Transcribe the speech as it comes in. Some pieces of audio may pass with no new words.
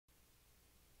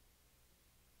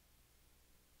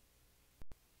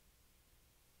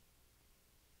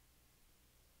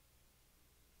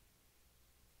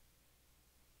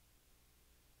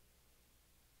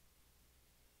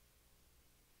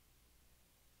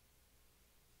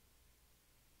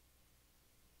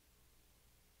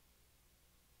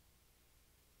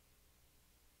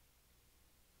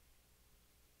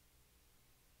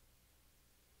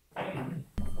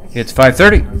It's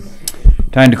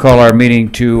 5:30. Time to call our meeting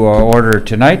to order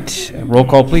tonight. Roll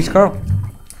call, please, Carl.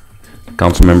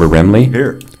 Councilmember Remley.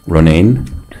 Here. Ronayne.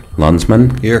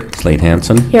 Lunsman. Here. Slade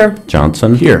Hansen. Here.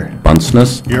 Johnson. Here.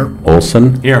 Bunceness. Here.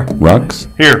 Olson. Here. Rux.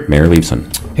 Here. Mayor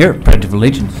Leveson. Here, pledge of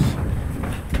allegiance.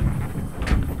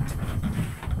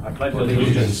 I pledge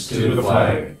allegiance to the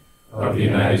flag of the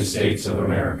United States of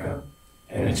America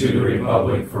and to the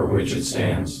republic for which it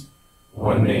stands,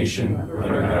 one nation,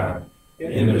 under God,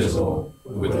 indivisible,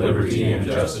 with liberty and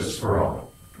justice for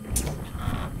all.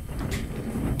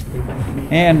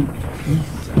 And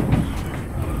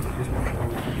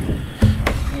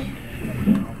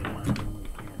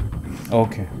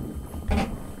okay.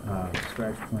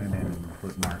 Scratch plan and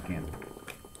put mark in.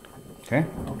 Okay.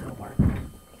 All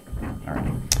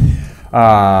right.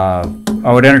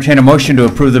 I would entertain a motion to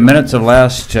approve the minutes of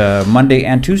last Monday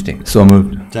and Tuesday. So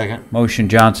moved. Second. Motion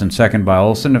Johnson, second by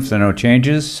Olson. If there are no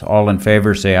changes, all in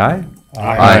favor say aye.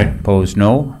 Aye. Opposed,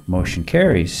 no. Motion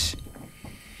carries.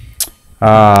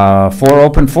 For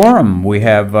open forum, we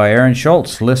have Aaron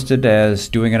Schultz listed as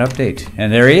doing an update.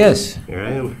 And there he is. Here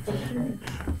I am.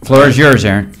 Floor is yours,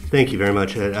 Aaron. Thank you very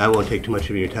much. I won't take too much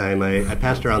of your time. I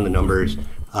passed around the numbers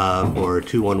for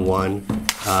 211,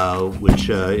 which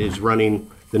is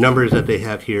running. The numbers that they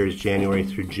have here is January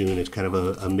through June. It's kind of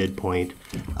a midpoint.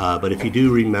 But if you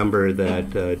do remember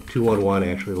that 211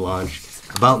 actually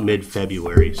launched about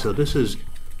mid-February. So this is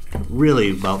really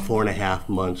about 4.5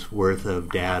 months worth of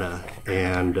data.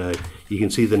 And you can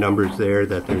see the numbers there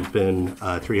that there's been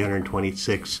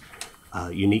 326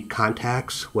 unique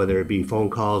contacts, whether it be phone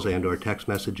calls and or text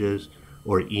messages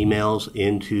or emails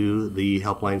into the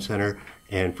helpline center.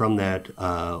 And from that,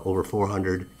 over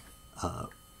 400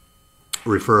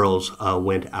 referrals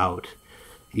went out.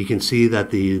 You can see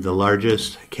that the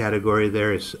largest category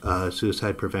there is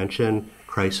suicide prevention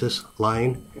crisis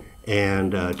line.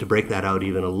 And to break that out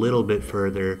even a little bit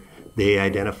further, they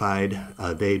identified,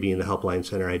 they being the helpline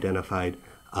center, identified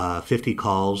 50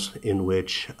 calls in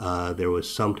which there was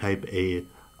some type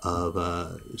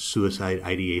of suicide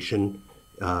ideation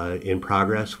in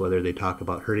progress, whether they talk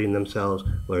about hurting themselves,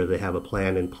 whether they have a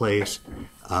plan in place.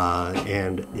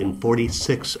 And in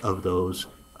 46 of those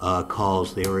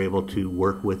calls, they were able to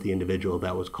work with the individual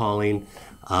that was calling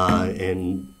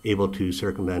and able to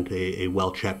circumvent a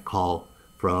well-checked call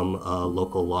from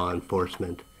local law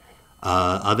enforcement.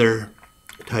 Other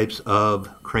types of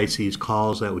crises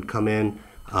calls that would come in,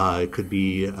 it could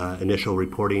be initial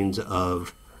reportings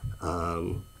of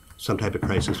some type of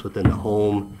crisis within the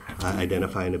home,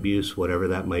 identifying abuse, whatever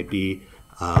that might be.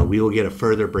 We will get a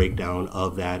further breakdown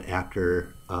of that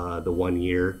after the 1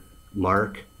 year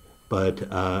mark.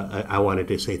 But I wanted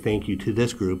to say thank you to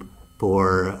this group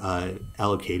for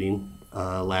allocating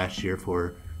last year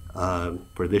for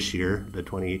this year, the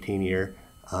 2018 year,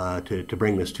 to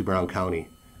bring this to Brown County.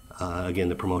 Again,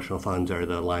 the promotional funds are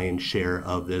the lion's share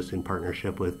of this in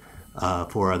partnership with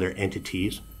 4 other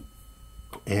entities,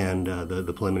 and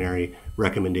the preliminary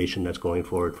recommendation that's going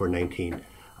forward for 19.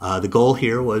 The goal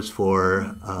here was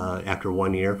for, after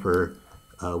 1 year, for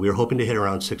we were hoping to hit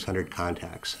around 600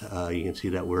 contacts. You can see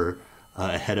that we're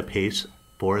ahead of pace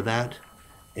for that,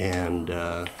 and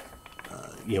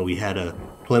we had a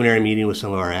preliminary meeting with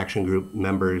some of our action group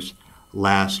members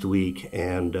last week,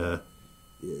 and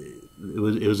it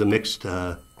was a mixed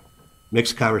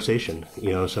conversation.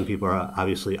 Some people are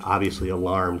obviously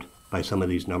alarmed by some of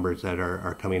these numbers that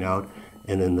are coming out,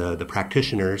 and then the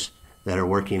practitioners that are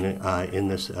working in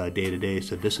this day to day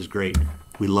said this is great.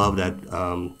 We love that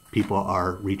people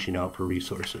are reaching out for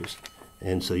resources,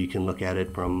 and so you can look at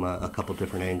it from a couple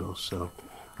different angles. So.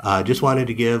 Just wanted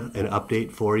to give an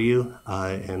update for you,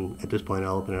 and at this point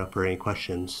I'll open it up for any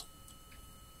questions.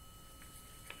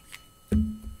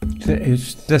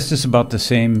 Is this about the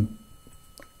same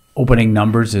opening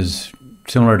numbers as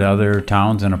similar to other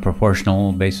towns on a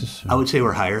proportional basis? I would say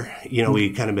we're higher.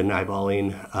 We kind of been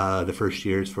eyeballing the first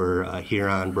years for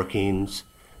Huron, Brookings,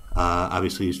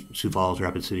 obviously Sioux Falls,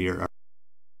 Rapid City are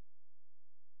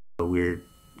we're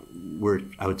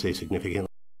I would say significantly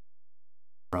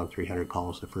around 300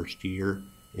 calls the first year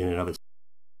in and of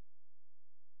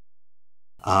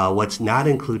itself. What's not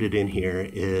included in here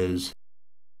is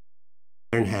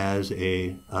Northern has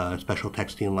a special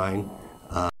texting line.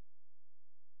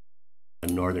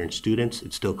 Northern students,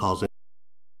 it still calls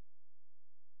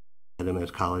them as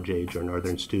college age or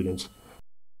Northern students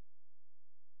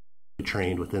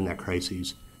trained within that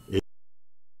crises.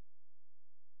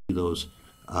 Those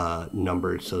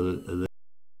numbers, so the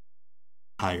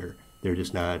higher. They're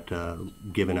just not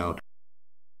given out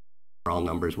all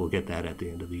numbers. We'll get that at the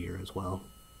end of the year as well.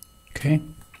 Okay.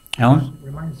 Alan?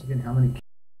 Remind us again how many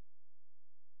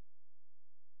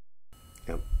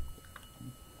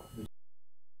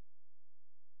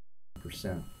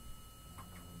percent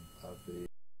of the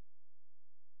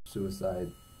suicide,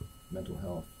 mental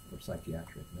health, or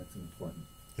psychiatric. And that's an important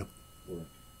work.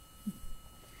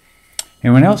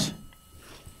 Anyone else?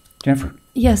 Jennifer?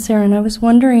 Yes, Aaron, I was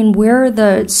wondering where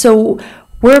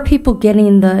are people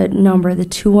getting the number, the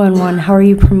 211? How are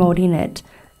you promoting it?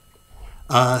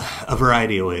 A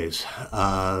variety of ways.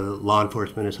 Law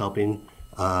enforcement is helping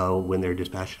when they're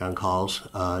dispatched on calls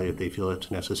if they feel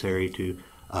it's necessary to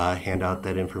hand out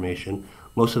that information.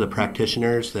 Most of the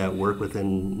practitioners that work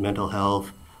within mental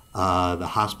health, the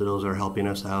hospitals are helping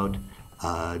us out.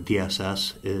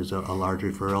 DSS is a large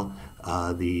referral.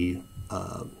 The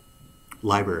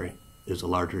library is a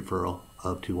large referral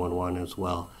of 211 as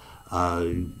well.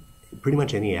 Pretty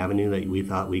much any avenue that we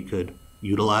thought we could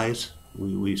utilize,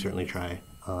 we certainly try.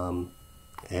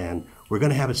 And we're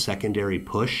going to have a secondary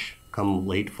push come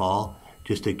late fall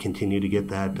just to continue to get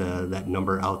that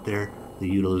number out there, the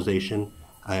utilization.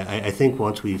 I think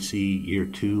once we see year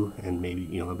 2 and maybe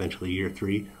eventually year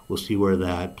 3, we'll see where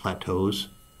that plateaus,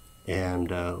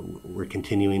 and we're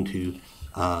continuing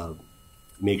to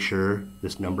make sure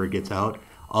this number gets out.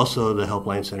 Also, the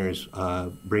Helpline Center is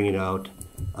bringing out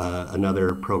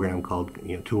another program called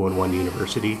 211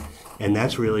 University, and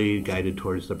that's really guided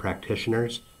towards the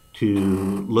practitioners to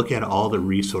look at all the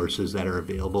resources that are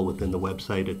available within the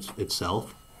website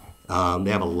itself.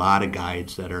 They have a lot of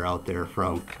guides that are out there,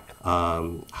 from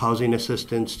housing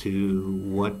assistance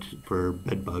to for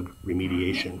bedbug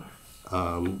remediation.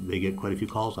 They get quite a few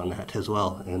calls on that as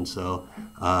well, and so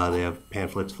they have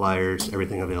pamphlets, flyers,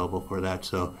 everything available for that.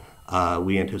 So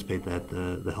we anticipate that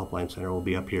the Helpline Center will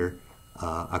be up here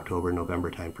October, November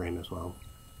timeframe as well.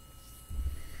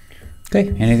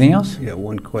 Okay, anything else? Yeah,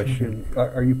 one question.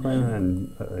 Are you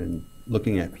planning on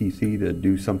looking at PC to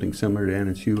do something similar to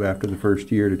NSU after the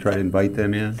first year to try to invite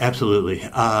them in? Absolutely.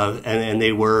 And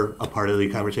they were a part of the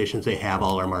conversations. They have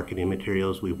all our marketing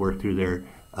materials. We've worked through their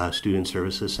Student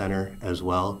Services Center as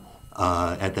well.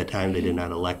 At that time, they did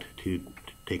not elect to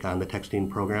take on the texting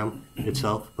program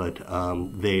itself, but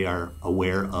they are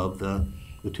aware of the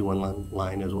 211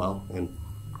 line as well, and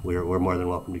we're more than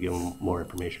welcome to give them more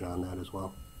information on that as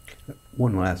well.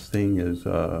 One last thing is,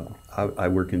 I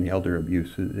work in the elder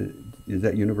abuse. Is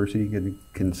that university going to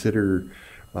consider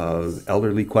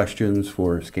elderly questions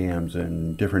for scams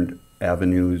and different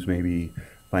avenues, maybe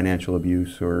financial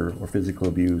abuse or physical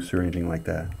abuse or anything like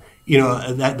that?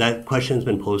 That question's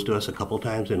been posed to us a couple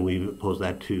times, and we've posed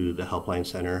that to the Helpline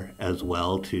Center as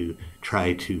well to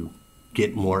try to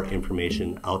get more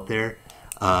information out there.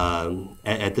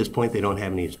 At this point, they don't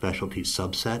have any specialty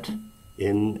subset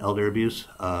in elder abuse.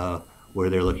 Where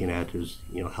they're looking at is,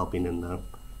 helping in the,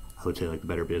 I would say, like the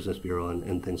Better Business Bureau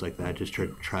and things like that, just to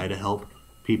try to help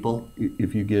people.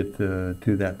 If you get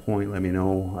to that point, let me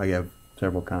know. I have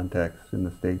several contacts in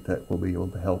the state that will be able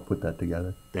to help put that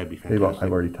together. That'd be fantastic.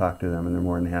 I've already talked to them, and they're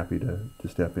more than happy to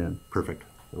step in. Perfect.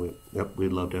 We'd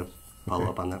love to follow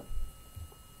up on that.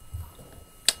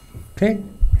 Okay,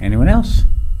 anyone else?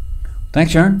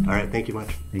 Thanks, Aaron. All right, thank you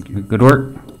much. Thank you. Good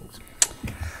work.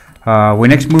 We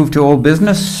next move to old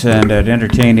business, and I'd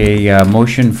entertain a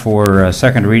motion for a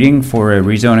second reading for a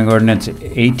rezoning ordinance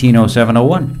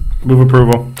 180701. Move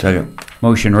approval. Second.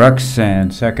 Motion Rux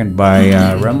and second by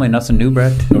Remley. Nothing new,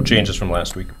 Brett? No changes from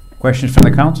last week. Questions from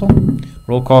the council?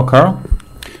 Roll call, Carl.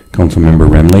 Councilmember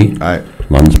Remley. Aye.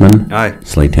 Lunsman. Aye.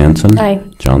 Slate Hansen. Aye.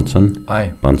 Johnson.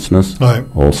 Aye. Bunceness. Aye.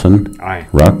 Olson. Aye.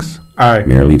 Rux. Aye.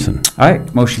 Mayor Leeson. Aye.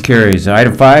 Motion carries.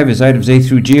 Item 5 is items A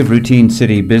through G of routine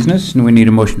city business, and we need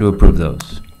a motion to approve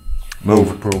those. Move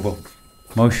approval.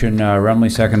 Motion Remley,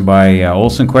 second by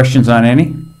Olson. Questions on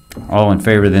any? All in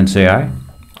favor, then say aye.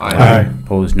 Aye.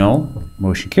 Opposed, no.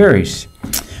 Motion carries.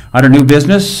 Under new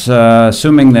business,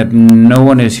 assuming that no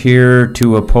one is here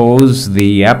to oppose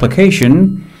the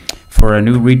application for a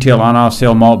new retail on-off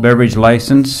sale malt beverage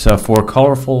license for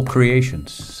Colorful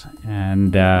Creations.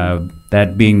 And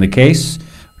that being the case,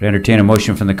 would entertain a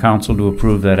motion from the council to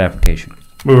approve that application.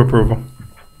 Move approval.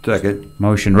 Second.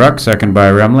 Motion Ruck, second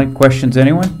by Remley. Questions,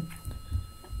 anyone?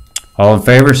 All in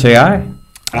favor, say aye.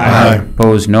 Aye.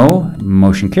 Opposed, no.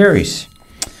 Motion carries.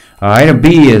 Item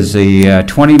B is the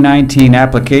 2019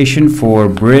 application for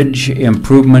bridge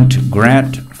improvement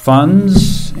grant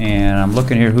funds, and I'm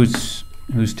looking here. Who's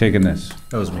taking this?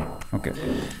 That was me. Okay.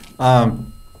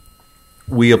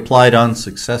 We applied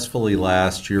unsuccessfully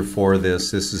last year for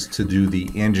this. This is to do the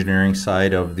engineering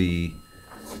side of the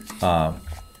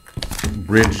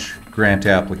bridge grant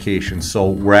application. So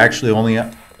we're actually only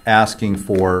asking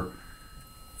for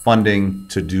funding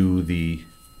to do the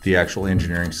actual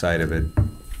engineering side of it.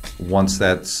 Once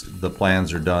the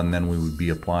plans are done, then we would be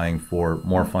applying for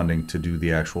more funding to do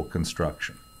the actual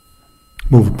construction.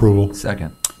 Move approval.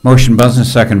 Second. Motion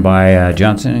Business, second by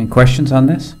Johnson. Any questions on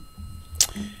this?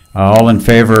 All in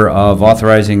favor of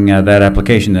authorizing that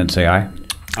application, then say aye.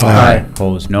 Aye.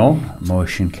 Opposed, no.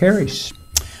 Motion carries.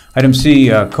 Item C,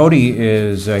 Cody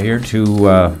is here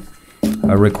to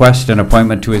request an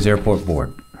appointment to his airport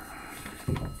board.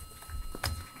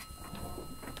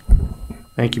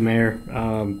 Thank you, Mayor.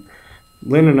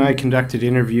 Lynn and I conducted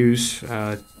interviews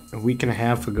a week and a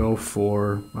half ago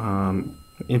for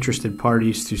interested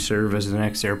parties to serve as the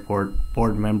next airport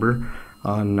board member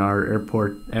on our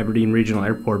Aberdeen Regional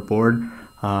Airport Board.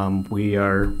 We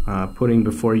are putting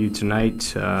before you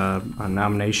tonight a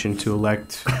nomination to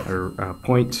elect or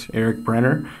appoint Eric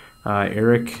Brenner.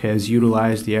 Eric has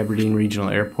utilized the Aberdeen Regional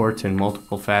Airport in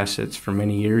multiple facets for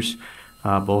many years,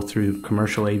 both through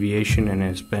commercial aviation, and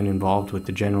has been involved with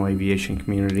the general aviation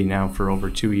community now for over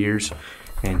 2 years.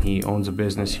 And he owns a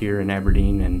business here in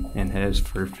Aberdeen and has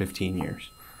for 15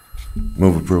 years.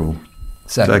 Move approval.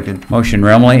 Second. Motion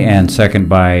Remley and second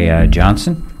by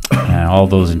Johnson. All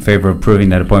those in favor of approving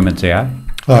that appointment say aye.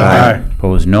 Aye.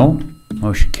 Opposed, no.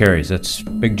 Motion carries. That's a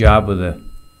big job with a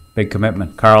big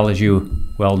commitment. Carl, as you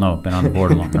well know, been on the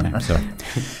board a long time. So,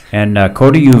 and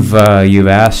Cody, you've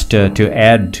asked to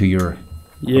add to your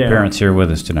appearance here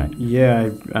with us tonight.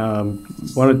 Yeah, I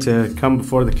wanted to come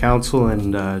before the council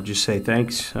and just say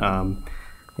thanks.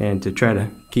 And to try to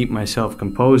keep myself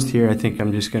composed here, I think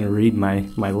I'm just going to read my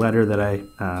letter that I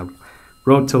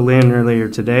wrote to Lynn earlier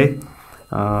today.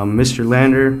 Mr.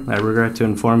 Lander, I regret to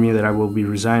inform you that I will be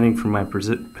resigning from my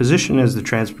position as the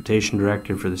Transportation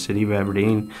Director for the City of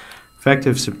Aberdeen,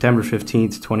 effective September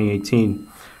 15th, 2018.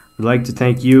 I'd like to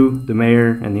thank you, the Mayor,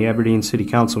 and the Aberdeen City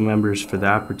Council members for the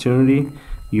opportunity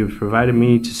you have provided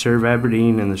me to serve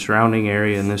Aberdeen and the surrounding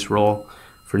area in this role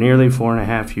for nearly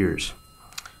 4.5 years.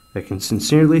 I can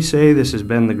sincerely say this has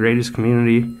been the greatest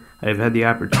community I have had the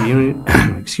opportunity,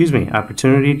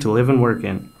 opportunity to live and work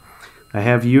in. I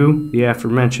have you, the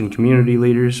aforementioned community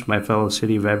leaders, my fellow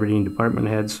City of Aberdeen department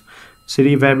heads,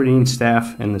 City of Aberdeen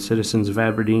staff, and the citizens of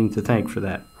Aberdeen to thank for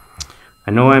that.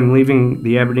 I know I'm leaving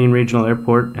the Aberdeen Regional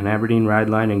Airport and Aberdeen Ride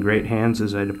Line in great hands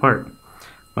as I depart.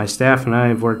 My staff and I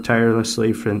have worked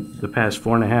tirelessly for the past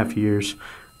 4.5 years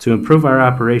to improve our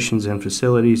operations and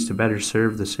facilities to better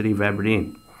serve the City of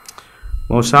Aberdeen.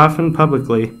 Most often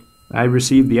publicly, I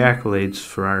receive the accolades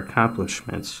for our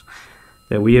accomplishments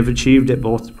that we have achieved at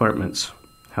both departments.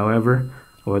 However,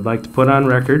 I would like to put on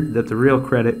record that the real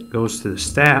credit goes to the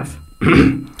staff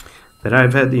that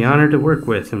I've had the honor to work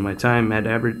with in my time at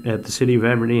the City of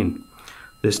Aberdeen.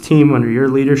 This team, under your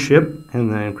leadership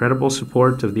and the incredible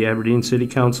support of the Aberdeen City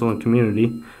Council and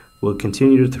community, will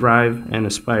continue to thrive and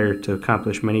aspire to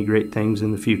accomplish many great things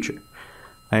in the future.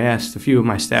 I asked a few of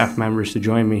my staff members to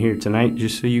join me here tonight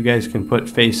just so you guys can put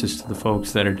faces to the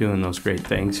folks that are doing those great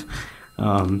things.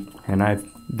 And I've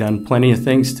done plenty of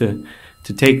things to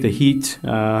take the heat,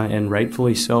 and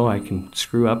rightfully so. I can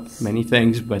screw up many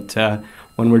things, but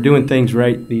when we're doing things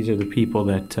right, these are the people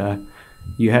that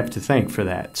you have to thank for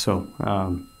that. So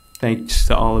thanks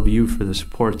to all of you for the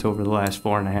support over the last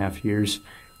 4.5 years,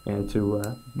 and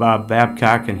to Bob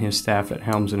Babcock and his staff at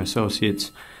Helms &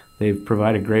 Associates. They've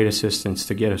provided great assistance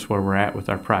to get us where we're at with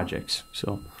our projects.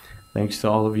 So thanks to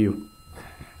all of you.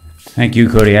 Thank you,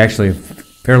 Cody. Actually, a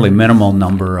fairly minimal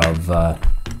number of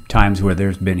times where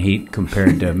there's been heat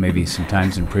compared to maybe some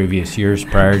times in previous years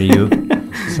prior to you.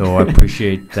 So I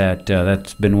appreciate that.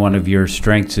 That's been one of your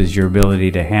strengths, is your ability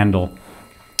to handle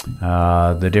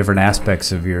the different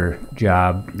aspects of your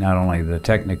job, not only the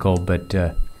technical, but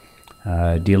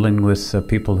dealing with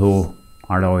people who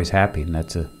aren't always happy, and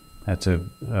that's a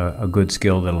good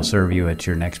skill that'll serve you at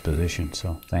your next position.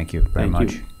 So thank you very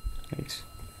much. Thanks.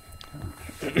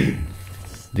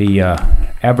 The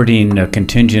Aberdeen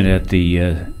contingent at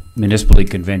the municipal league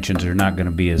conventions are not going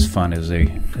to be as fun as they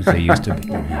used to be.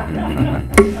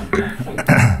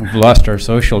 We've lost our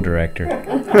social director.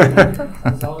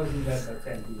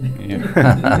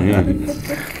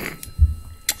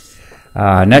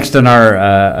 Next on our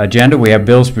agenda, we have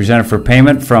bills presented for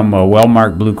payment from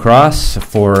Wellmark Blue Cross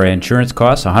for insurance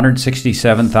costs,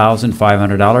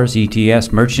 $167,500.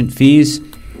 ETS merchant fees,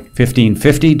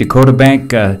 $1,550. Dakota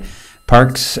Bank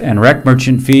Parks and Rec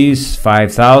merchant fees,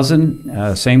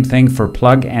 $5,000. Same thing for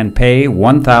Plug and Pay,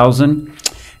 $1,000.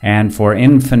 And for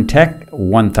Infantech,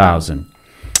 $1,000.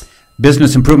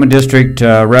 Business Improvement District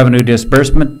revenue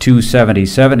disbursement,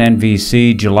 $277.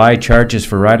 NVC July charges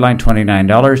for Rideline,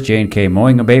 $29. J&K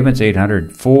mowing abatements,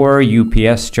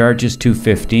 $804. UPS charges,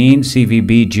 $215.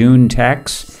 CVB June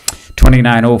tax,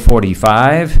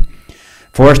 $29,045.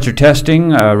 Forester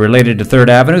testing related to 3rd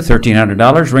Avenue,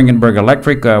 $1,300. Ringenberg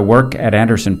Electric work at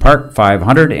Anderson Park,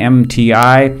 $500.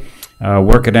 MTI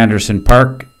work at Anderson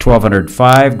Park,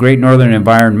 $1,205. Great Northern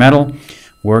Environmental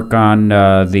work on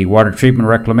the water treatment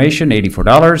reclamation,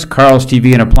 $84. Carl's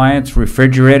TV and Appliance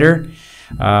refrigerator,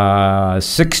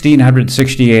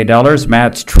 $1,668.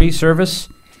 Matt's Tree Service,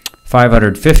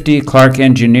 $550. Clark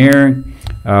Engineering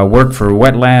work for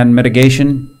wetland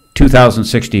mitigation,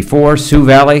 $2,064. Sioux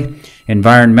Valley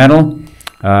Environmental,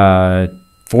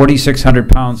 4,600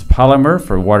 pounds polymer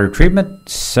for water treatment,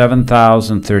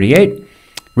 $7,038.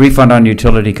 Refund on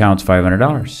utility accounts,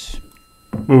 $500.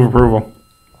 Move approval.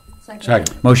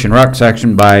 Second. Motion Ruck,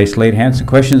 section by Slade Hansen.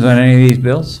 Questions on any of these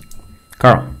bills?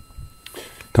 Carl?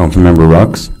 Councilmember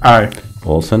Rux, Aye.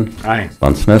 Olson, Aye.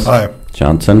 Bundsmith, Aye.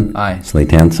 Johnson, Aye.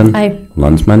 Slate Hansen, Aye.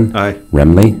 Lunsman, Aye.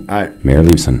 Remley, Aye. Mayor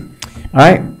Lewson.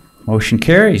 Aye. Motion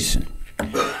carries.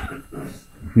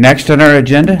 Next on our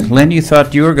agenda, Lynn, you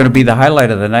thought you were going to be the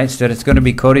highlight of the night. Instead, it's going to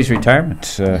be Cody's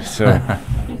retirement.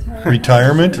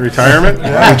 Retirement? Retirement?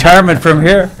 Retirement from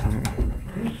here.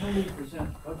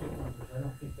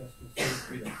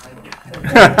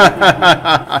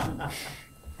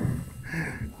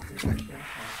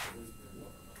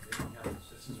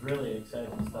 This is really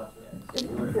exciting stuff.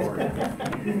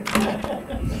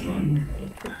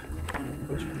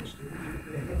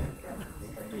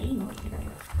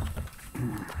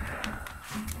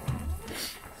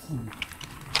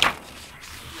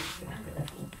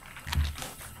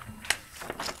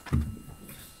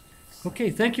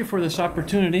 Okay, thank you for this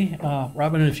opportunity.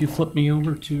 Robin, if you flip me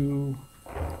over to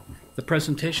the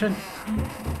presentation.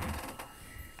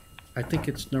 I think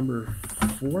it's number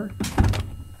 4.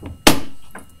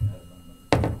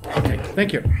 Okay,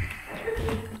 thank you.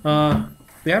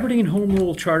 The Aberdeen Home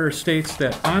Rule Charter states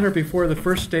that on or before the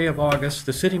first day of August,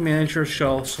 the city manager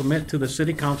shall submit to the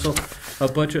city council a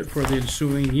budget for the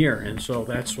ensuing year, and so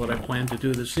that's what I plan to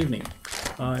do this evening.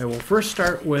 I will first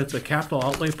start with the capital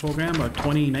outlay program of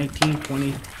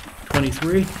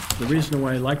 2019-2023. The reason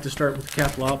why I like to start with the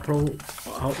capital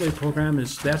outlay program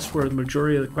is that's where the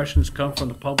majority of the questions come from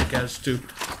the public as to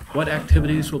what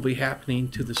activities will be happening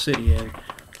to the city. And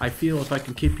I feel if I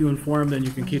can keep you informed, then you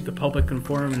can keep the public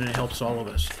informed, and it helps all of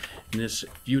us. And this,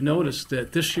 you notice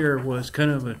that this year was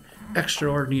kind of an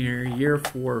extraordinary year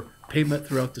for pavement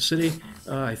throughout the city.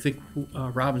 I think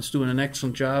Robin's doing an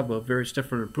excellent job of various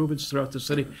different improvements throughout the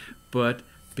city, but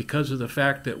because of the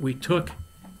fact that we took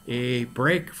a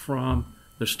break from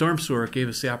the storm sewer, it gave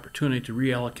us the opportunity to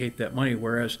reallocate that money,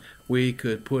 whereas we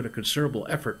could put a considerable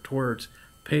effort towards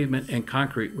pavement and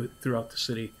concrete throughout the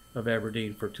city of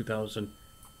Aberdeen for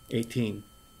 2018.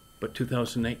 But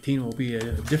 2019 will be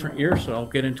a different year, so I'll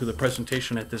get into the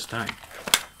presentation at this time.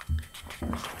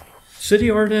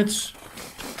 City Ordinance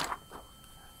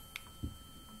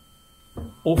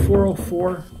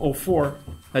 040404,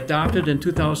 adopted in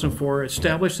 2004,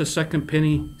 established a second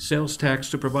penny sales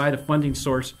tax to provide a funding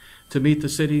source to meet the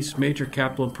city's major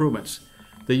capital improvements.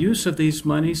 The use of these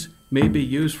monies may be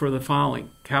used for the following: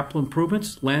 capital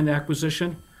improvements, land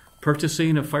acquisition,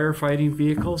 purchasing of firefighting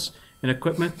vehicles and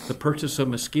equipment, the purchase of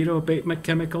mosquito abatement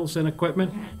chemicals and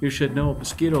equipment. You should know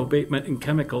mosquito abatement and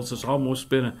chemicals has almost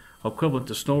been equivalent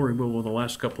to snow removal in the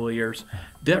last couple of years.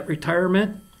 Debt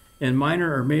retirement, and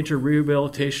minor or major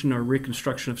rehabilitation or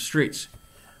reconstruction of streets.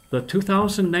 The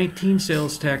 2019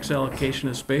 sales tax allocation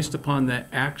is based upon the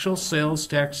actual sales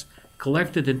tax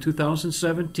collected in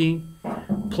 2017,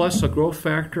 plus a growth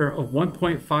factor of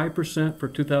 1.5% for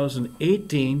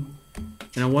 2018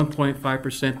 and a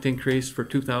 1.5% increase for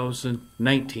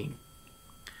 2019.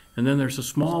 And then there's a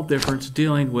small difference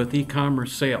dealing with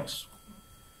e-commerce sales.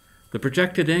 The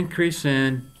projected increase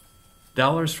in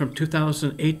dollars from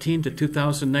 2018 to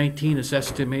 2019 is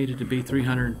estimated to be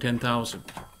 $310,000.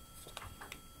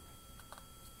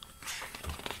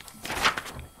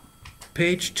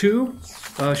 Page 2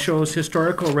 shows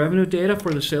historical revenue data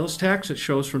for the sales tax. It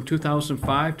shows from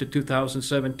 2005 to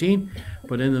 2017,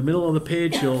 but in the middle of the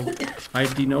page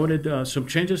I denoted some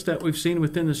changes that we've seen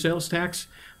within the sales tax.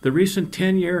 The recent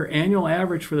 10-year annual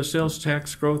average for the sales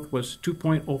tax growth was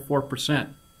 2.04%.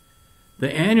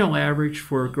 The annual average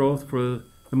for growth for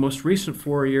the most recent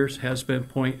 4 years has been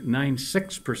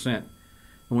 0.96%. And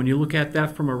when you look at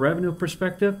that from a revenue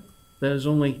perspective, that is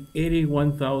only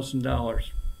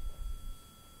 $81,000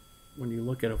 when you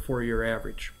look at a 4-year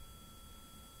average.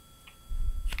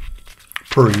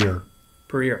 Per year.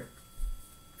 Per year.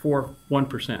 For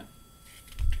 1%.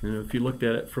 And if you looked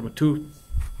at it from a 2%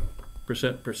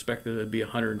 perspective, it'd be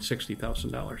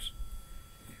 $160,000.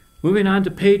 Moving on to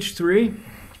page 3.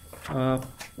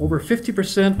 Over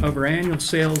 50% of our annual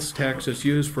sales tax is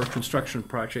used for construction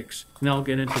projects. And I'll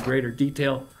get into greater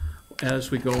detail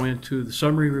as we go into the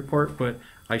summary report, but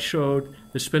I showed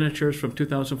expenditures from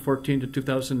 2014 to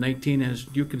 2019. As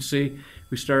you can see,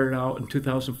 we started out in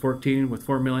 2014 with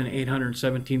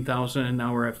 $4,817,000, and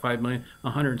now we're at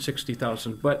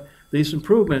 $5,160,000. But these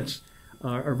improvements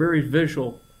are very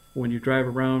visual when you drive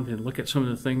around and look at some of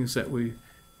the things that we've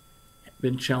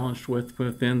been challenged with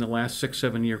within the last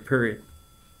 6-7 year period.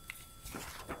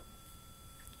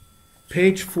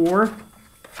 Page 4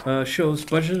 shows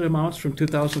budgeted amounts from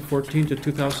 2014 to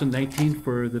 2019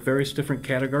 for the various different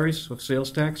categories of sales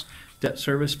tax, debt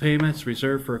service payments,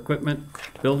 reserve for equipment,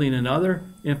 building and other,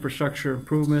 infrastructure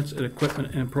improvements, and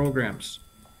equipment and programs.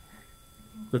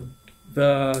 The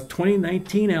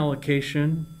 2019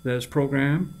 allocation that is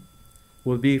programmed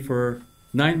will be for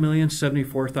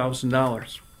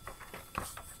 $9,074,000.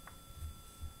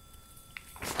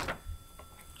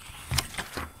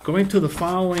 Going to the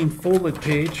following folded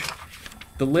page,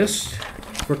 the list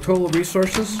for total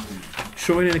resources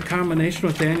showing in a combination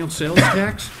with the annual sales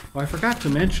tax. Oh, I forgot to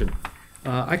mention,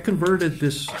 I converted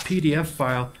this PDF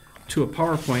file to a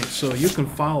PowerPoint so you can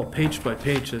follow page by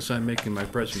page as I'm making my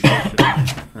presentation.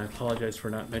 And I apologize for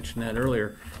not mentioning that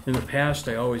earlier. In the past,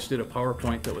 I always did a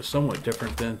PowerPoint that was somewhat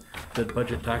different than the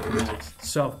budget document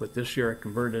itself, but this year I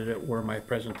converted it where my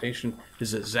presentation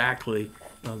is exactly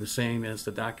the same as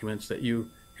the documents that you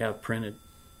have printed.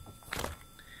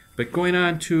 But going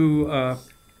on to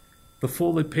the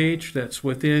folded page that's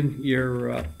within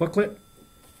your booklet,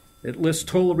 it lists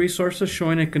total resources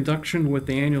showing in conjunction with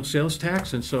the annual sales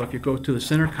tax. And so if you go to the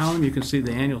center column, you can see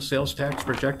the annual sales tax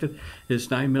projected is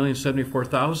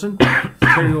 $9,074,000.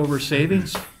 Carryover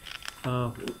savings,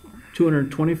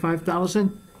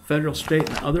 $225,000. Federal, state,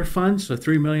 and other funds, so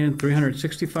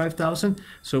 $3,365,000.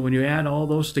 So when you add all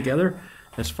those together,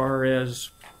 as far as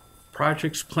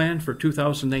projects planned for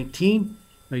 2019,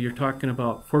 you're talking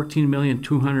about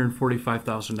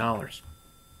 $14,245,000,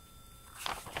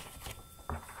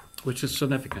 which is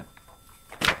significant.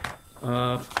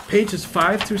 Pages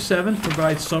 5 through 7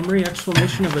 provide summary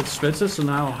explanation of expenses,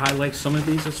 and I'll highlight some of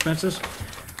these expenses.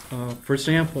 For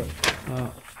example,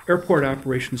 airport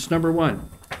operations. Number 1,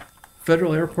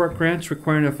 federal airport grants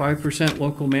requiring a 5%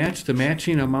 local match. The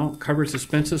matching amount covers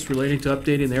expenses relating to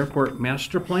updating the airport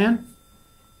master plan.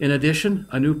 In addition,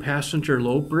 a new passenger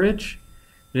load bridge.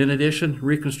 In addition,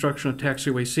 reconstruction of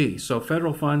taxiway C. So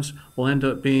federal funds will end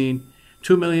up being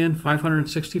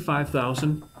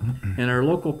 $2,565,000, and our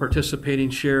local participating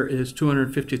share is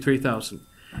 $253,000.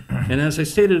 And as I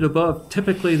stated above,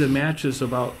 typically the match is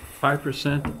about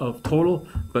 5% of total,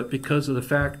 but because of the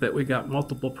fact that we got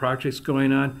multiple projects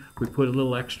going on, we put a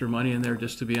little extra money in there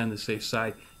just to be on the safe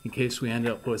side in case we end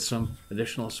up with some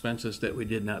additional expenses that we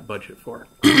did not budget for.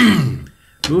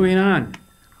 Moving on,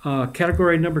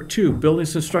 category number 2,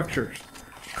 buildings and structures.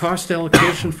 Cost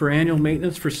allocation for annual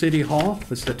maintenance for City Hall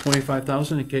is the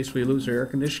 $25,000 in case we lose our air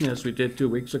conditioning, as we did 2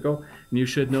 weeks ago. And you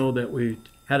should know that we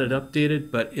had it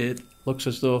updated, but it looks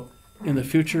as though in the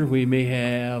future we may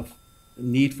have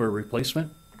need for a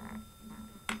replacement.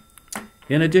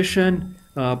 In addition,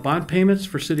 bond payments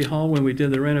for City Hall when we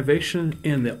did the renovation,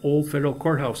 and the old federal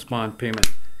courthouse bond payment.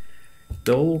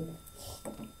 The old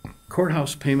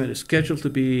courthouse payment is scheduled to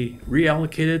be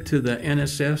reallocated to the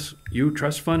NSSU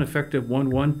Trust Fund effective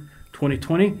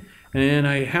 1/1/2020, and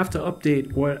I have to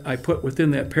update what I put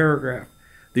within that paragraph.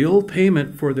 The old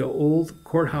payment for the old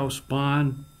courthouse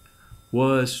bond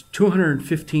was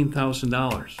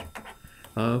 $215,000.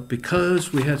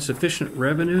 Because we had sufficient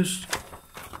revenues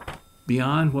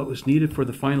beyond what was needed for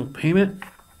the final payment,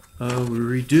 we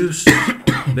reduced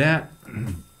that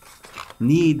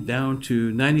need down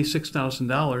to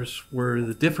 $96,000, where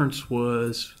the difference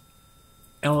was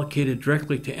allocated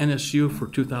directly to NSU for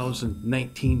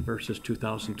 2019 versus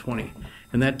 2020.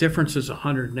 And that difference is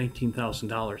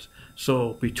 $119,000.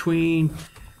 So between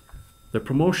the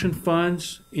promotion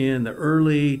funds and the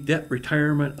early debt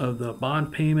retirement of the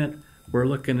bond payment, we're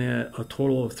looking at a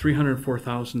total of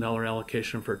 $304,000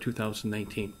 allocation for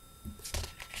 2019.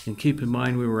 And keep in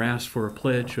mind, we were asked for a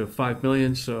pledge of $5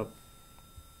 million, so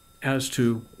as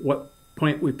to what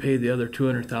point we pay the other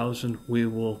 $200,000, we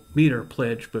will meet our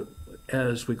pledge, but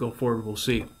as we go forward, we'll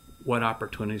see what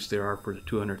opportunities there are for the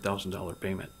 $200,000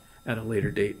 payment at a later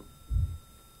date.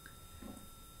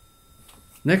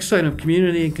 Next item,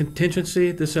 community and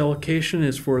contingency. This allocation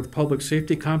is for the public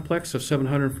safety complex of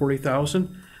 $740,000,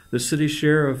 the city's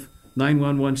share of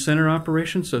 911 center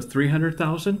operations of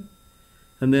 $300,000,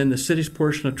 and then the city's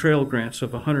portion of trail grants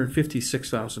of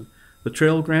 $156,000. The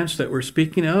trail grants that we're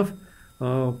speaking of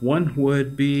One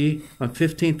would be on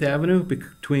 15th Avenue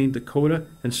between Dakota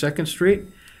and 2nd Street,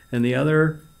 and the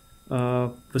other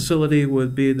facility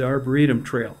would be the Arboretum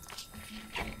Trail.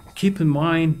 Keep in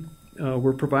mind,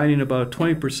 we're providing about a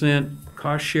 20%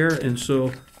 cost share, and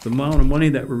so the amount of money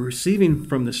that we're receiving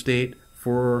from the state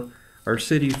for our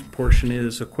city's portion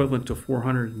is equivalent to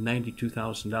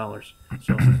 $492,000.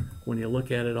 So when you look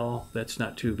at it all, that's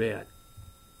not too bad.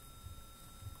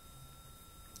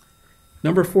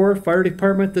 Number 4, Fire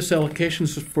Department. This allocation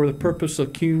is for the purpose of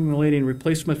accumulating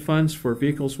replacement funds for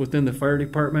vehicles within the fire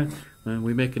department. And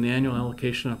we make an annual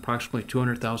allocation of approximately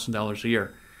 $200,000 a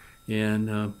year.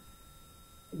 And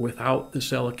without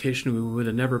this allocation, we would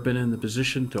have never been in the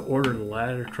position to order the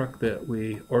ladder truck that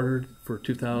we ordered for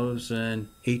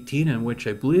 2018, in which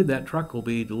I believe that truck will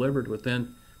be delivered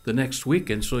within the next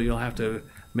week. And so you'll have to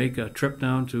make a trip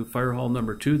down to Fire Hall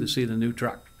number 2 to see the new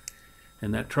truck.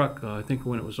 And that truck, I think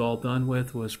when it was all done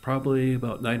with, was probably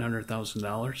about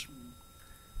 $900,000.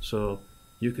 So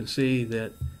you can see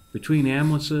that between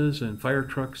ambulances and fire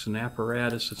trucks and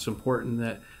apparatus, it's important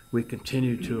that we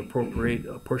continue to appropriate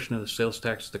a portion of the sales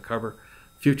tax to cover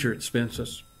future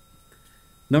expenses.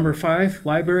 Number 5,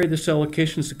 library. This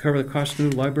allocation is to cover the cost of new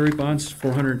library bonds,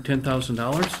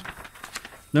 $410,000.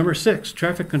 Number 6,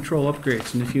 traffic control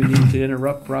upgrades. And if you need to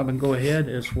interrupt, Robin, go ahead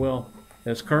as well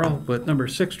as Carl. But number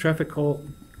 6, traffic control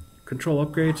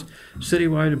upgrades.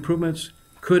 Citywide improvements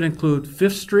could include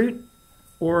 5th Street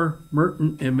or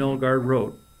Merton and Milgard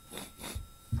Road.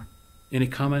 Any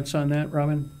comments on that,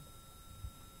 Robin?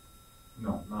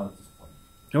 No, not at this point.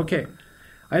 Okay.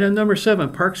 Item number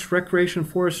 7, Parks, Recreation,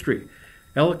 Forestry.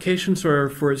 Allocations are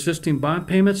for existing bond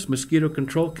payments, mosquito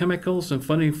control chemicals, and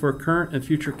funding for current and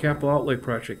future capital outlay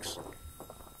projects.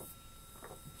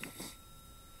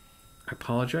 I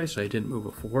apologize, I didn't move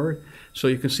it forward. So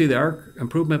you can see the ARC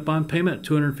improvement bond payment,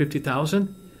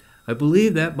 $250,000. I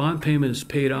believe that bond payment is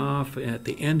paid off at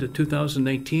the end of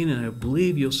 2019, and I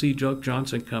believe you'll see Doug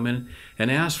Johnson come in and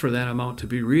ask for that amount to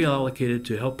be reallocated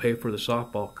to help pay for the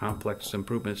softball complex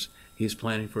improvements he's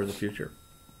planning for the future.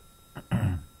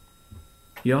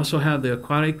 You also have the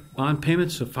aquatic bond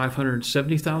payments of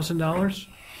 $570,000.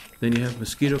 Then you have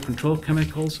mosquito control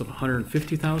chemicals of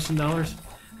 $150,000,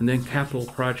 and then capital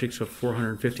projects of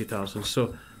 $450,000.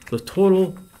 So the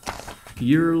total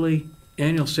yearly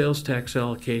annual sales tax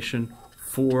allocation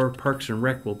for Parks and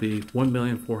Rec will be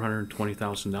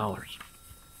 $1,420,000.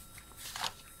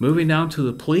 Moving down to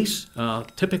the police.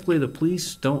 Typically the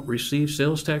police don't receive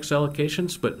sales tax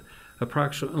allocations, but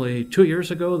approximately 2 years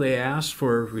ago they asked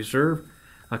for a reserve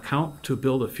account to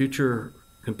build a future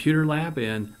computer lab,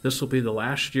 and this will be the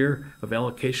last year of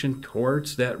allocation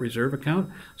towards that reserve account.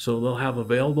 So they'll have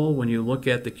available, when you look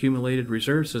at the accumulated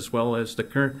reserves as well as the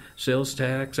current sales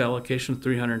tax allocation,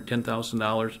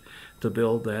 $310,000 to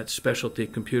build that specialty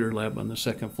computer lab on the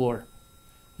 2nd floor.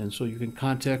 And so you can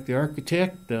contact the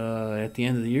architect at the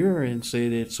end of the year and say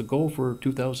that it's a goal for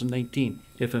 2019,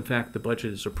 if in fact the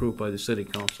budget is approved by the City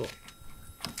Council.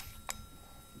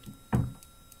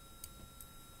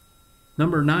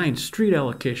 Number 9, street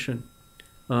allocation.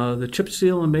 The chip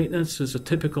seal and maintenance is a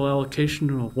typical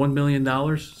allocation of $1 million.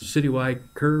 Citywide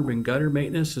curb and gutter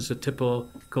maintenance is a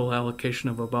typical allocation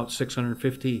of about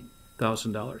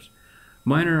 $650,000.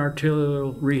 Minor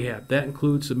arterial rehab, that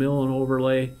includes the mill and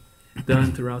overlay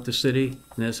done throughout the city.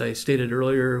 And as I stated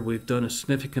earlier, we've done a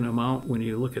significant amount. When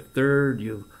you look at 3rd,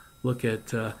 you look at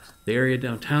the area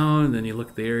downtown, and then you look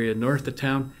at the area north of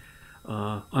town.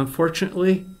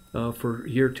 Unfortunately, for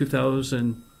year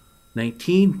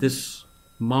 2019, this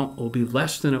amount will be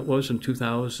less than it was in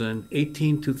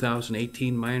 2018.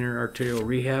 2018 minor arterial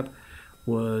rehab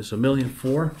was $1.4 million,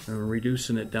 and we're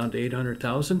reducing it down to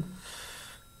 $800,000.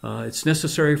 It's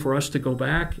necessary for us to go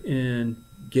back and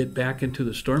get back into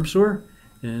the storm sewer,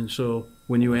 and so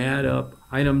when you add up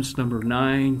items number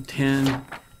 9, 10,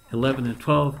 11, and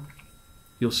 12,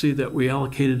 you'll see that we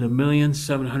allocated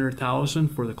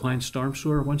 $1,700,000 for the Klein storm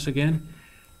sewer once again.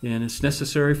 And it's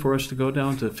necessary for us to go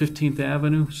down to 15th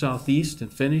Avenue Southeast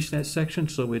and finish that section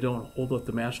so we don't hold up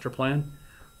the master plan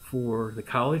for the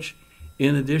college.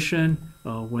 In addition,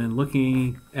 when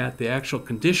looking at the actual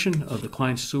condition of the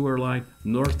Klein sewer line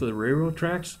north of the railroad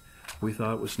tracks, we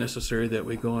thought it was necessary that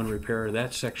we go and repair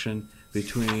that section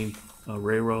between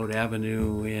Railroad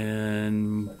Avenue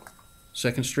and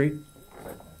 2nd Street.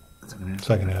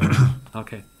 2nd Avenue.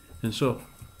 Okay. And so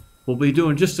we'll be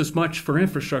doing just as much for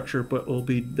infrastructure, but will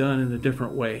be done in a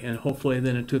different way. And hopefully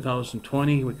then in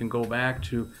 2020, we can go back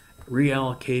to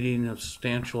reallocating a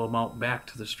substantial amount back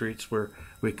to the streets where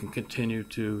we can continue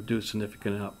to do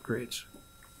significant upgrades.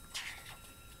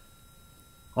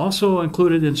 Also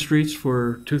included in streets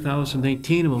for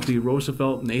 2019 will be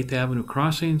Roosevelt and 8th Avenue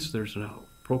crossings. There's an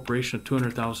appropriation of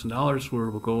 $200,000 where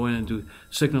we'll go in and do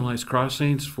signalized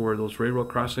crossings for those railroad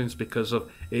crossings because of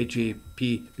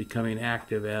AJP becoming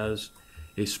active as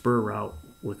a spur route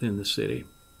within the city.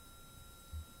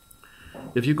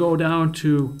 If you go down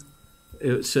to,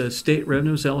 it says state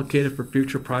revenues allocated for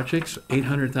future projects,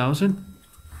 $800,000.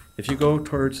 If you go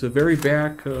towards the very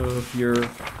back of your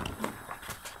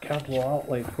capital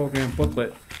outlay program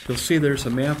booklet, you'll see there's a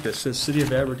map that says City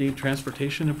of Aberdeen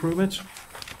Transportation Improvements.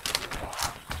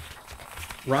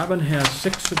 Robin has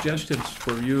 6 suggestions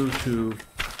for you to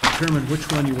determine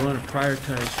which one you want to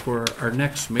prioritize for our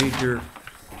next major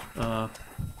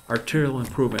arterial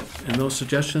improvement. And those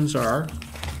suggestions are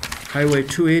Highway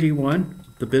 281,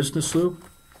 the business loop,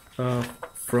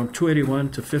 from 281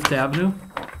 to 5th Avenue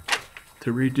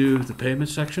to redo the pavement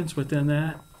sections within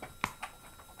that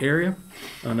area.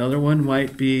 Another one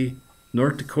might be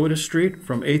North Dakota Street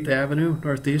from 8th Avenue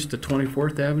Northeast to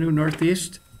 24th Avenue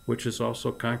Northeast, which is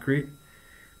also concrete.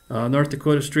 North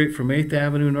Dakota Street from 8th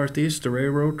Avenue Northeast to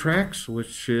railroad tracks,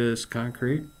 which is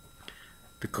concrete.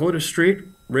 Dakota Street,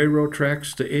 railroad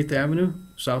tracks to 8th Avenue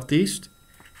Southeast.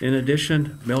 In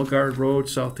addition, Melgard Road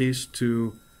Southeast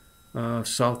to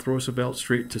South Roosevelt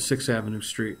Street to 6th Avenue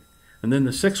Street. And then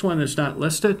the 6th one is not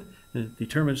listed. It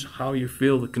determines how you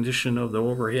feel the condition of the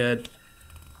overhead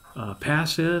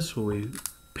pass is. We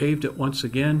paved it once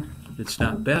again. It's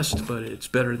not best, but it's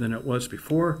better than it was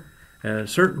before. At a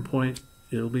certain point,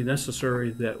 it'll be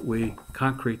necessary that we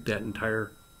concrete that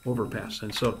entire overpass.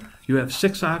 And so you have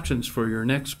 6 options for your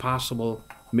next possible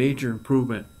major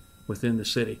improvement within the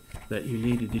city that you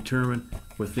need to determine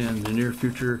within the near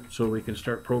future so we can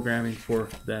start programming for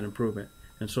that improvement.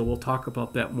 And so we'll talk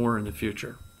about that more in the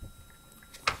future.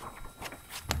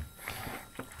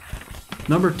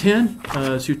 Number 10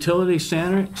 is utility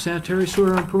sanitary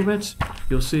sewer improvements.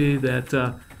 You'll see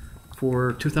that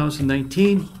for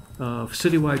 2019,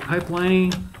 citywide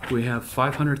pipelining, we have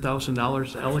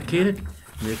 $500,000 allocated.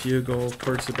 And if you go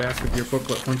towards the back of your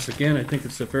booklet once again, I think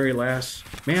it's the very last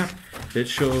map, it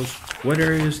shows what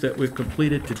areas that we've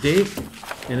completed to date,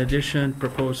 in addition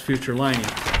proposed future lining.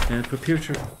 And for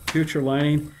future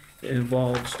lining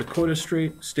involves Dakota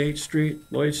Street, State Street,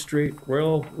 Lloyd Street,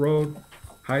 Royal Road,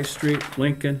 High Street,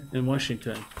 Lincoln, and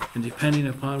Washington. And depending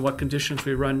upon what conditions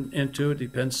we run into, it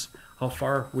depends how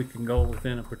far we can go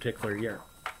within a particular year.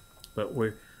 But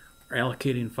we're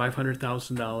allocating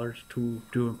 $500,000 to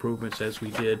do improvements as we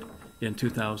did in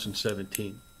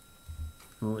 2017.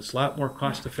 Well, it's a lot more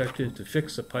cost effective to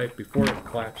fix the pipe before it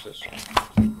collapses.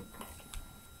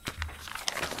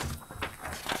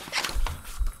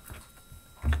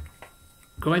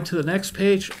 Going to the next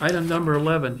page, item number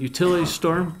 11, Utility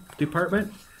Storm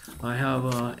Department. I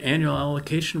have annual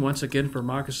allocation once again for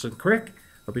Moccasin Creek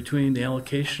between the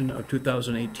allocation of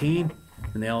 2018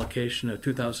 and the allocation of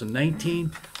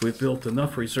 2019. We've built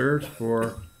enough reserves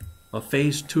for a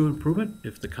phase 2 improvement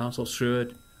if the council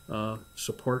should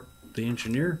support the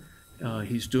engineer.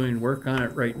 He's doing work on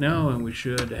it right now, and we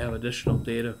should have additional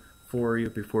data for you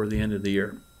before the end of the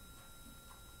year.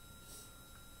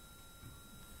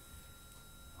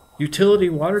 Utility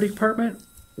Water Department,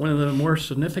 one of the more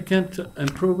significant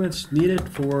improvements needed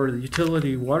for the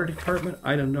Utility Water Department,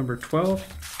 item number 12,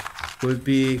 would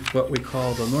be what we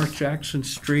call the North Jackson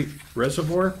Street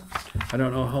Reservoir. I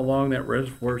don't know how long that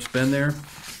reservoir's been there,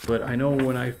 but I know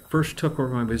when I first took over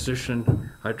my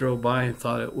position, I drove by and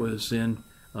thought it was in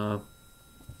kind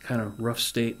of rough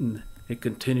state, and it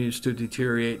continues to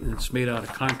deteriorate, and it's made out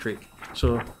of concrete.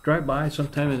 So drive by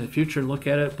sometime in the future and look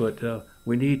at it, but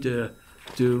we need to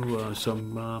do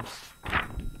some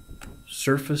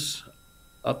surface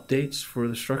updates for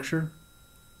the structure.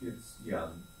 It's, yeah,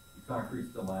 the concrete's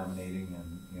delaminating,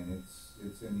 and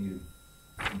it's in need of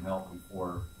some help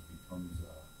before it becomes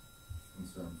a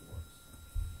concern for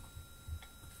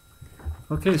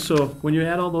us. Okay, so when you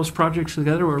add all those projects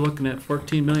together, we're looking at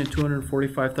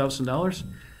 $14,245,000.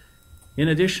 In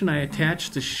addition, I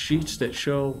attached the sheets that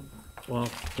show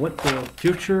what the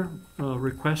future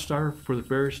requests are for the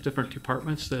various different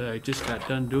departments that I just got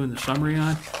done doing the summary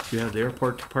on. You have the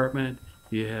airport department,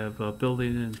 you have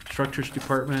building and structures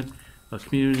department,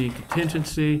 community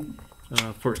contingency.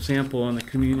 For example, on the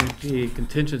community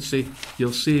contingency,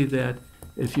 you'll see that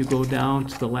if you go down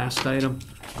to the last item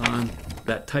on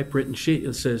that typewritten sheet,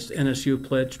 it says NSU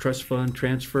pledge trust fund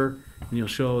transfer, and you'll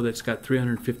show that it's got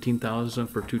 $315,000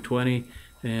 for 220,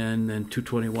 and then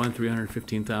 221,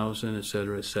 315,000, et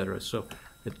cetera, et cetera. So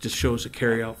it just shows a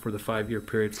carry out for the 5-year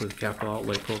period for the capital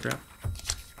outlay program.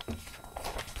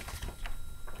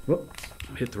 Whoop,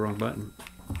 hit the wrong button.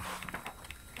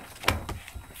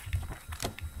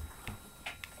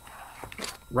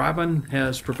 Robin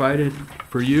has provided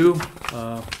for you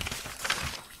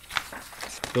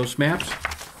those maps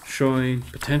showing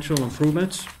potential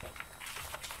improvements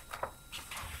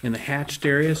in the hatched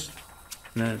areas.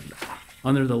 And then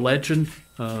under the legend,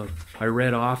 I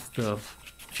read off the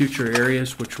future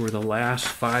areas, which were the last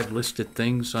 5 listed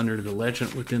things under the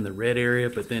legend within the red area,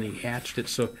 but then he hatched it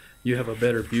so you have a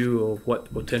better view of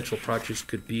what potential projects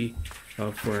could be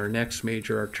for our next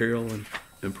major arterial and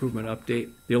improvement update.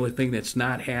 The only thing that's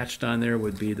not hatched on there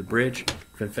would be the bridge.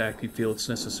 If in fact you feel it's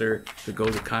necessary to go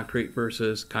to concrete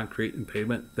versus concrete and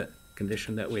pavement, that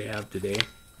condition that we have today.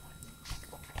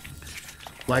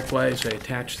 Likewise, I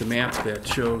attached the map that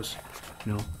shows,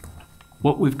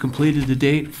 what we've completed to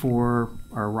date for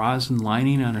our rosin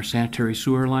lining on our sanitary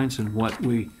sewer lines and what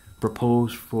we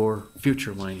propose for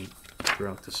future lining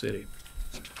throughout the city.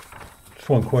 Just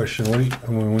one question.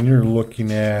 When you're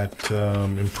looking at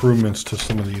improvements to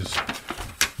some of these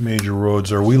major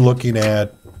roads, are we looking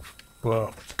at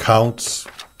counts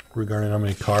regarding how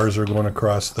many cars are going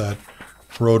across that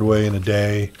roadway in a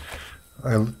day?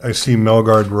 I see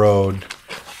Melgard Road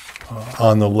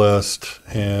on the list,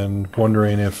 and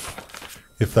wondering if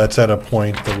that's at a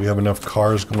point that we have enough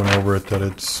cars going over it that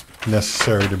it's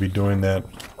necessary to be doing that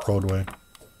roadway.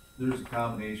 There's a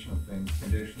combination of things.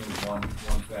 Condition is one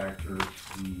factor.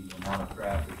 The amount of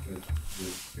traffic that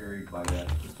is carried by that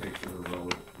particular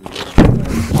road is another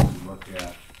factor we look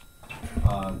at.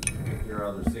 If there are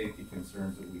other safety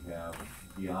concerns that we have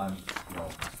beyond,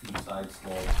 steep side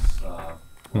slopes,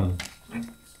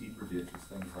 steeper ditches,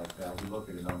 things like that, we look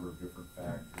at a number of different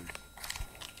factors.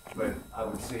 But I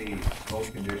would say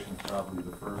road conditions probably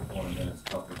the first one, and then it's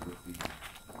coupled with the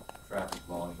traffic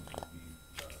volume would be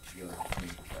the other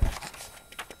major factors.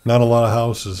 Not a lot of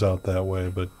houses out that way,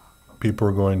 but people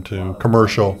are going to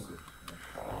commercial.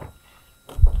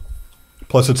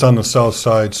 Plus, it's on the south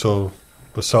side, so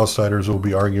the south siders will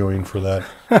be arguing for that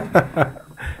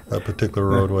that particular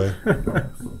roadway. A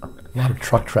lot of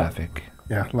truck traffic.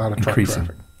 Yeah, a lot of truck increasing.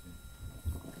 traffic.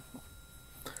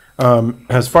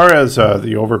 As far as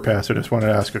the overpass, I just wanted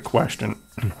to ask a question.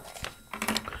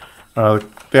 The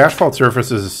asphalt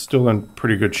surface is still in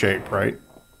pretty good shape, right?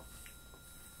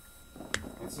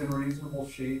 It's in reasonable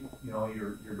shape.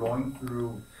 You're going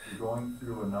through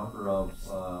a number of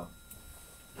the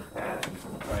patches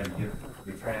to try to get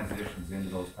the transitions into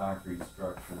those concrete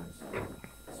structures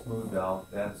smoothed out.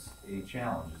 That's a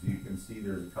challenge. As you can see,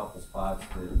 there's a couple spots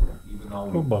that, even though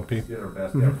we did our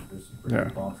best effort, there's some pretty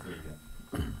bumps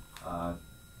there.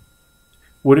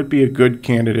 Would it be a good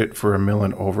candidate for a mill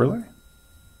and overlay?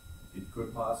 It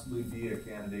could possibly be a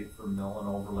candidate for mill and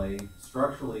overlay.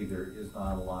 Structurally, there is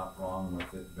not a lot wrong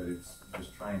with it, but it's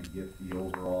just trying to get the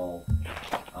overall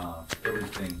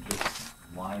everything just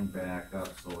lined back up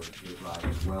so it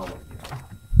rides well again.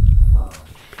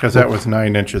 Because that was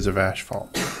 9 inches of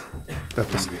asphalt.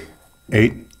 That was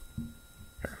 8.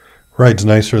 Rides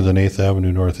nicer than 8th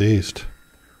Avenue Northeast.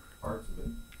 Parts of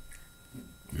it.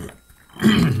 Are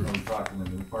we talking the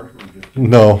new part?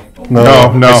 No.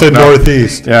 I said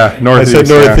northeast. Yeah, northeast. I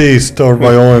said northeast over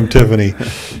by OM Tiffany.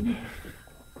 And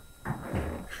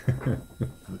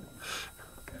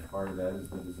part of that is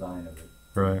the design of it.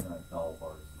 Right. Not all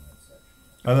parts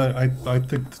in that section. I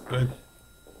think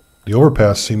the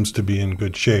overpass seems to be in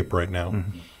good shape right now.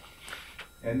 Mm-hmm.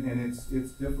 And it's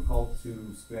difficult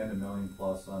to spend $1 million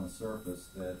plus on a surface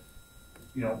that,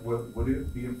 would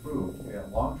it be improved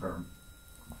long term?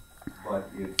 But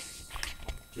it's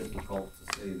difficult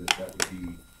to say that would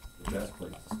be the best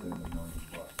place to spend $1 million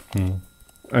plus.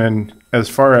 Mm-hmm. And as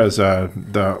far as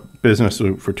the business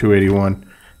loop for 281,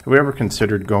 have we ever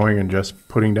considered going and just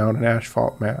putting down an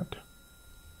asphalt mat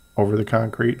over the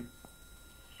concrete?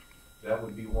 That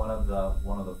would be one of the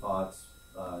thoughts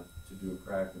to do a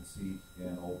crack and seat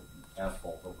and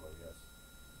asphalt overlay. Yes,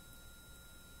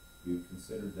 we've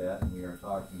considered that, and we are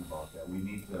talking about that. We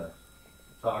need to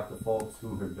talk to folks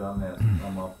who have done that and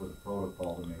come up with a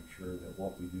protocol to make sure that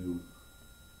what we do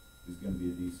is going to be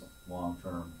a decent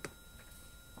long-term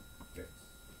fix.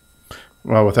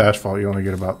 Well, with asphalt, you only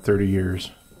get about 30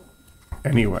 years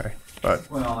anyway.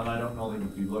 But well, and I don't know that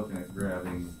we'd be looking at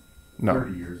grabbing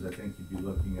 30 years. I think you'd be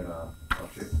looking at a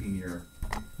 15-year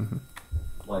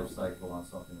life cycle on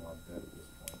something like that at this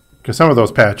point. Because some of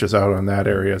those patches out on that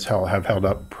area have held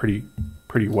up pretty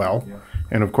well. Yeah.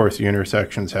 And of course, the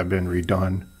intersections have been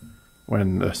redone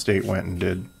when the state went and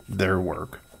did their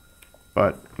work.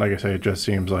 But like I say, it just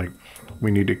seems like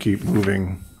we need to keep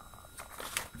working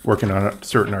on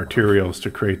certain arterials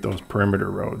to create those perimeter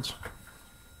roads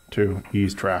to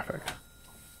ease traffic.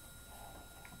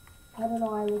 I don't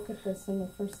know, I look at this and the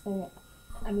first thing,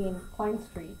 Pine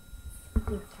Street,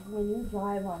 when you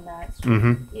drive on that street,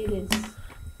 Mm-hmm. it is,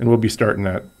 And we'll be starting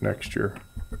that next year.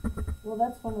 well,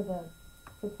 that's one of the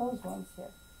proposed ones here,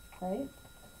 right?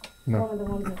 No. One of the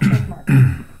ones with check marks.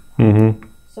 Mm-hmm.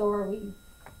 So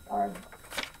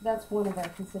that's one of our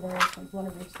considerations, one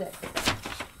of your 6.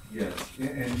 Yes,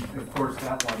 and of course,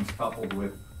 that one's coupled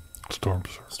with, Storm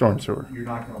sewer. you're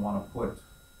not gonna wanna put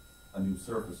a new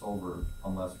surface over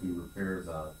unless we repair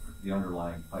the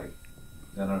underlying pipe.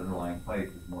 That underlying pipe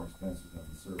is more expensive than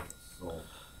the surface, so,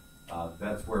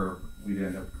 that's where we'd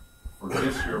end up. For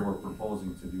this year, we're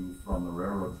proposing to do from the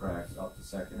railroad tracks up to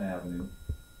Second Avenue.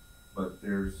 But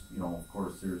there's, of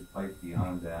course, there's pipe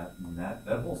beyond that, and that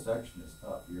whole section is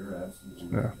tough. You're absolutely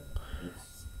right.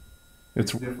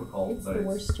 It's difficult, It's but the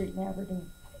worst street in Aberdeen.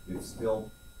 it's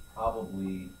still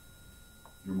probably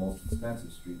your most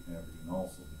expensive street in Aberdeen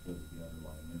also because of the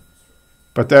underlying infrastructure.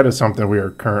 But that is something we are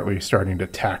currently starting to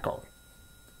tackle,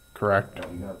 correct?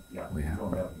 We don't have any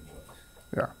choice.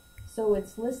 Yeah. So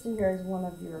it's listed here as one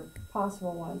of your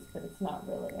possible ones, but it's not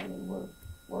really. I mean,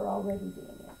 we're already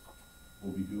doing it.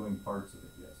 We'll be doing parts of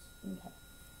it, yes. Okay.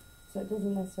 So it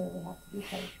doesn't necessarily have to be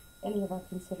part of any of our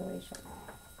considerations.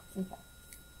 Okay.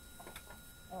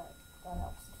 All right, that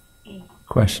helps.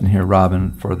 Question here,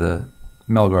 Robin, for the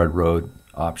Melgard Road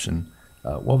option.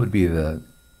 What would be the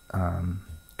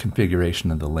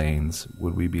configuration of the lanes?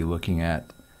 Would we be looking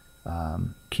at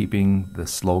keeping the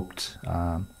sloped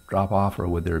drop-off, or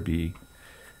would there be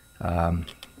a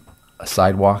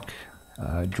sidewalk,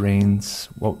 drains?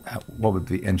 What would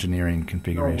the engineering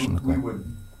configuration look like?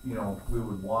 We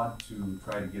would want to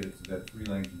try to get it to that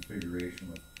 3-lane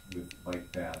configuration with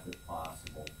bike path if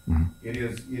possible. Mm-hmm. It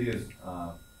is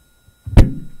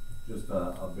just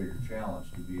a bigger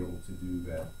challenge to be able to do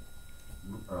that.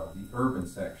 The urban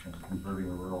section, converting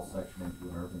a rural section into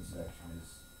an urban section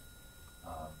is,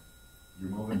 you're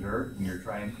moving dirt and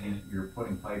you're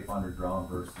putting pipe underground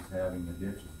versus having the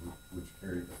ditches which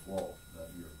carry the flow,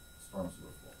 your storm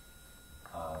sewer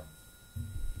flow.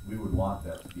 We would want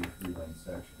that to be a 3-lane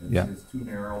section. It's too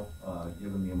narrow,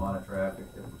 given the amount of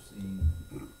traffic that we're seeing,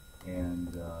 and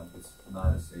it's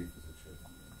not as safe as it should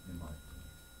be, in my opinion.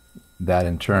 That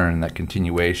in turn, that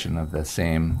continuation of the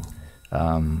same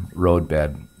road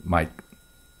bed might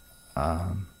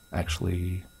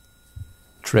actually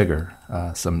trigger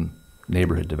some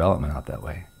neighborhood development out that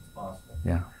way. It's possible.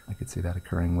 Yeah, I could see that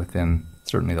occurring within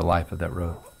certainly the life of that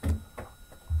road.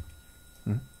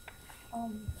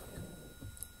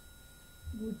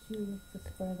 Would you look to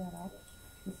square that up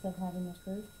instead of having a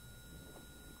curve?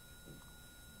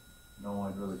 No,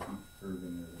 I'd rather keep the curve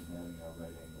in there than having a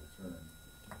right angle turn.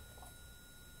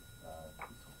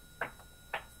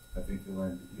 I think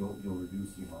you'll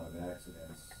reduce the amount of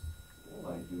accidents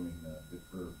by doing the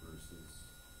curve versus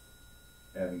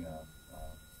having a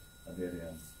dead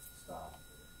end stop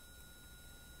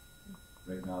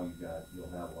there. Right now you'll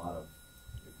have a lot of,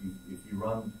 if you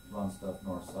run stuff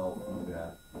north-south through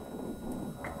that, I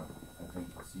think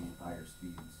you'll see higher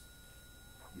speeds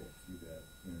get through that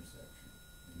intersection,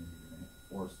 and then you're going to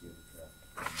force the other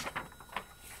traffic.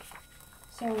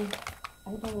 So I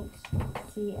don't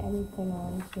see anything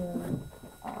on here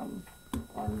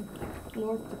on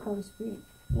North Dakota Street,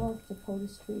 north of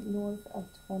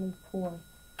 24th.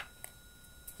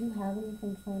 Do you have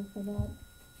anything planned for that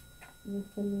with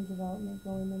the new development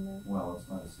going in there? Well, it's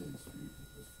not a city street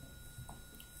at this point.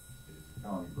 It is a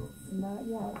county road. Not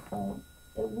yet, but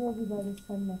it will be by this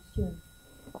time next year.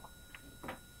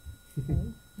 Okay.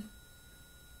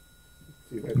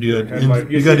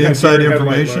 You got inside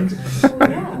information? Well,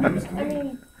 yeah, I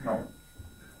mean, No,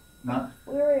 not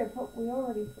we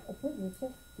already approved the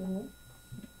TIF, didn't we?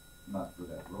 not for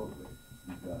that roadway.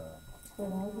 You've got For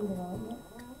the housing development.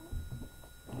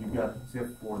 TIF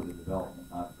for the development,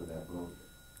 not for that roadway.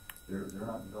 They're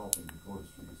not developing Dakota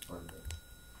Street as part of that.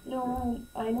 No,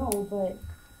 I know, but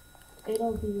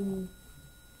it'll be,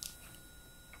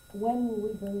 when will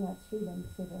we bring that street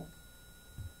into the?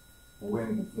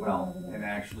 And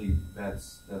actually,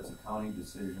 that's a county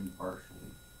decision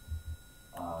partially.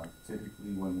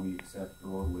 Typically, when we accept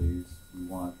roadways, we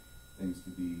want things to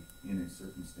be in a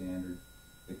certain standard.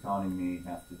 The county may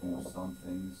have to do some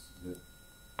things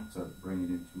to bring it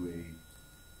into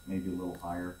maybe a little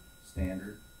higher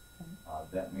standard.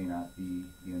 That may not be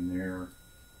in their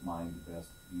mind the best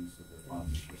use of their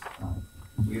funds at this time.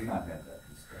 We have not had that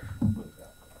discussion, put it that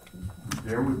way.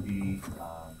 There would be,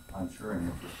 I'm sure, an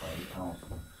interest by the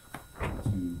council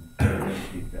to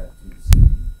dedicate that to the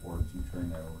city or to turn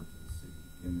that over to the city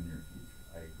in the near future.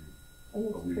 I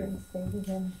agree. And it's pretty stable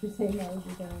then, if you're saying that would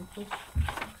be their interest?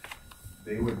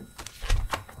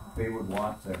 They would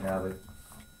want to have it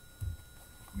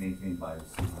maintained by the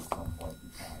city at some point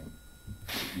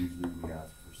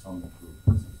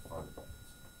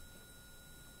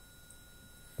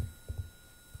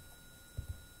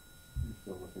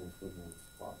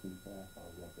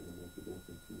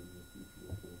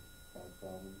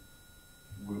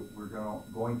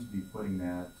going to be putting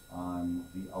that on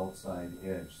the outside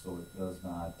edge, so it does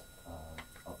not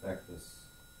affect us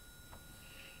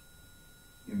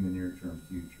in the near-term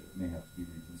future. It may have to be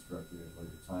reconstructed at a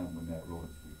later time when that road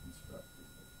is reconstructed.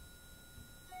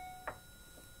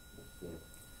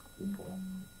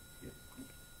 Yes.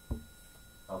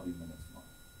 Probably the next month.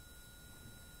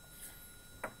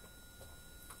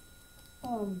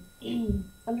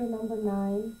 Under number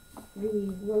 9,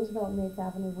 the Roosevelt and 8th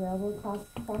Avenue Railroad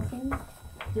crossings,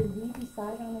 did we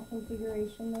decide on a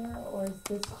configuration there, or is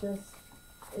this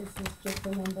just a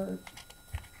number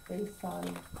based on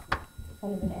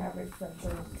kind of an average of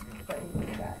those that we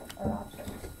looked at, our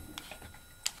options?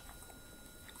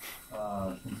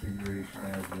 Configuration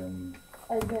as in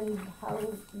how,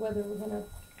 whether we're gonna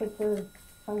put the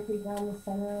concrete down the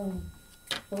center and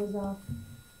close off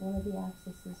one of the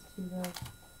accesses to the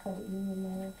credit union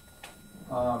there.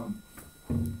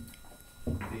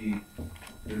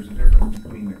 There's a difference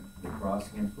between the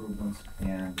crossing improvements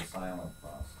and the silent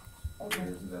crossings.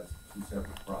 Okay. That's two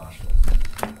separate processes.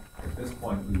 At this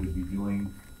point, we would be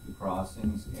doing the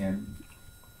crossings, and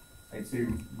I'd say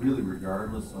really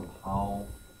regardless of how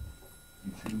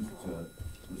you choose to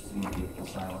proceed with the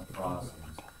silent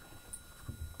crossings,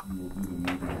 you will do the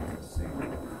medians the same way.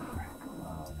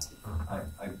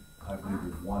 I believe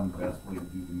there's one best way to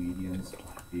do the medians.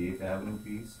 The 8th Avenue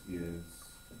piece is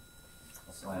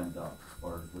a slam dunk as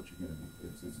far as what you're going to do.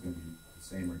 It's going to be the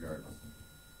same regardless.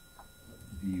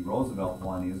 The Roosevelt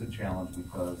one is a challenge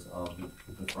because of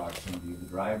the proximity of the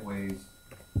driveways.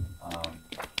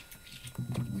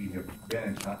 We have been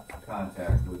in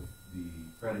contact with the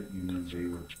credit union. They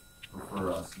would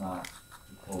prefer us not to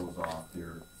close off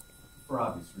there for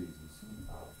obvious reasons.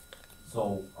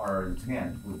 So our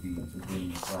intent would be to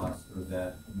bring across or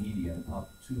that median up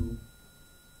to,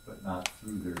 but not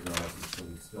through their driveways, so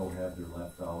they still have their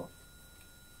left out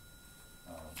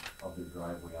of their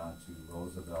driveway onto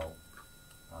Roosevelt,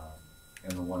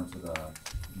 and the one to the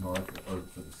north or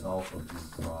to the south of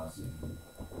the crossing.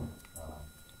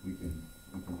 We can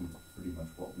do pretty much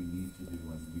what we need to do,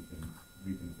 and we can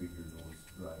reconfigure those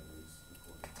driveways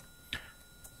accordingly.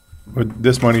 Would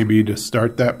this money be to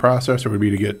start that process, or would it be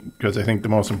to get, because I think the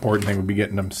most important thing would be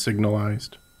getting them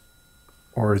signalized?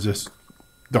 Or is this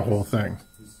the whole thing?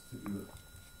 This is to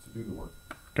do the work.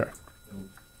 Okay.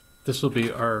 This will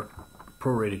be our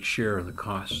prorated share of the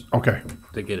cost. Okay.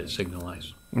 To get it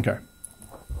signalized. Okay.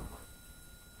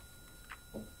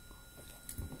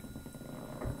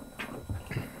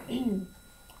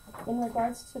 In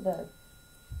regards to the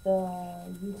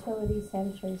utility,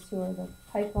 sanitary sewer, the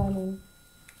pipelining,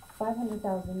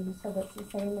 500,000, you said that's the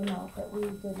same amount that we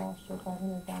did last year,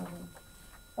 500,000.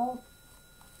 Well,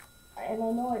 and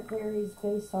I know it varies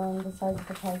based on the size of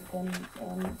the pipe and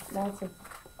lots of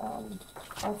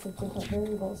different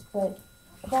variables, but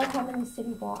about how many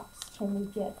city blocks can we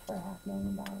get for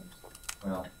 $500,000?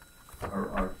 Well,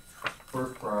 our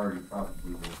first priority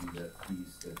probably will be that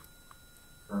piece that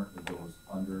currently goes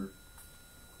under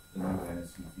the new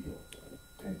NSU field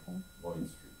in Lloyd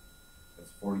Street.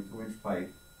 That's 42-inch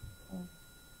pipe.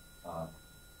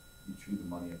 You chew the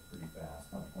money up pretty fast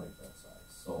on a pipe that size.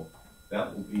 So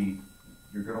that will be,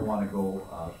 you're going to want to go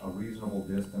a reasonable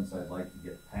distance. I'd like to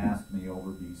get past May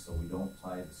Overby so we don't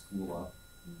tie the school up.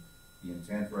 The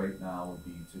intent right now would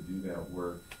be to do that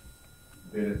work,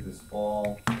 bid it this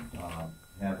fall,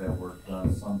 have that work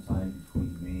done sometime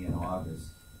between May and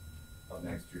August of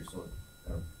next year, so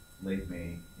late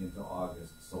May into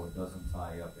August, so it doesn't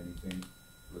tie up anything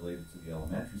related to the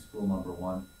elementary school, number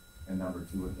one, and number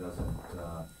two, it doesn't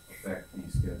affect the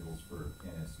schedules for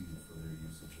NSU for their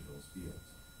usage of those fields,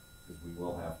 because we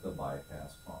will have to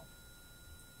bypass pump.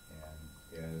 And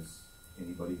as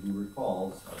anybody who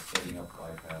recalls us setting up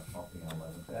bypass pumping on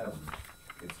 11th Avenue,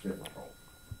 it's difficult.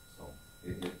 So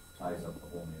it ties up the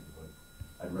whole neighborhood.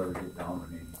 I'd rather get down to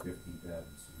maybe 15th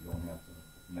Avenue so you don't have to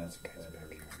mess with that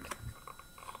area.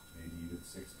 Maybe even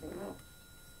 16th.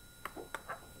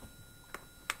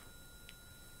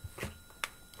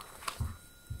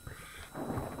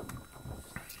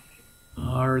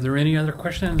 Are there any other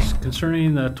questions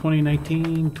concerning the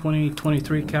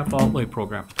 2019-2023 capital outlay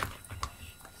program?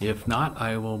 If not,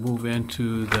 I will move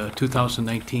into the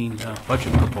 2019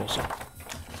 budget proposal.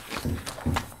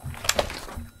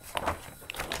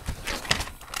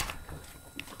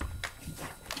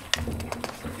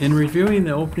 In reviewing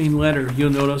the opening letter, you'll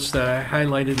notice that I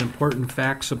highlighted important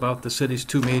facts about the city's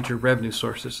two major revenue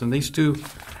sources, and these two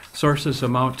sources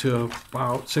amount to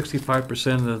about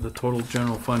 65% of the total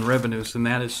general fund revenues, and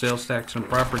that is sales tax and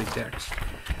property tax.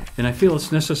 And I feel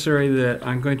it's necessary that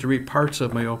I'm going to read parts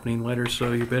of my opening letter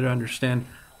so you better understand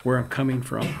where I'm coming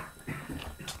from.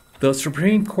 The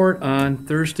Supreme Court on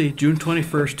Thursday, June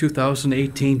 21st,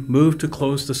 2018, moved to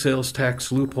close the sales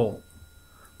tax loophole,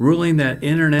 ruling that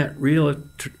internet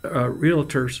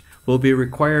realtors will be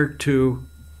required to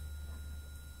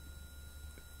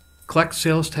collect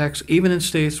sales tax even in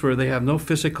states where they have no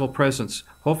physical presence.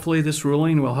 Hopefully this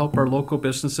ruling will help our local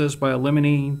businesses by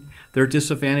eliminating their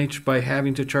disadvantage by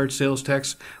having to charge sales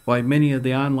tax while many of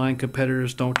the online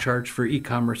competitors don't charge for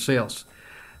e-commerce sales.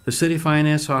 The city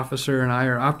finance officer and I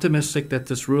are optimistic that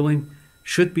this ruling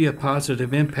should be a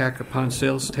positive impact upon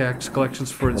sales tax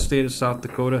collections for the state of South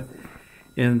Dakota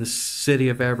and the city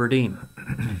of Aberdeen.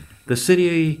 The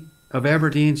city of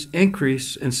Aberdeen's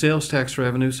increase in sales tax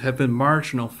revenues have been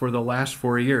marginal for the last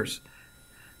 4 years.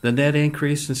 The net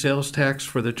increase in sales tax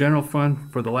for the general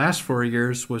fund for the last 4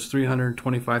 years was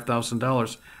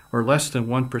 $325,000, or less than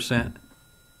 1%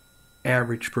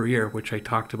 average per year, which I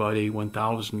talked about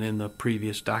 81,000 in the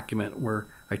previous document where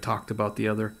I talked about the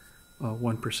other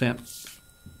 1%.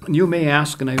 And you may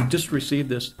ask, and I just received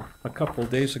this a couple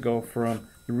of days ago from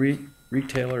the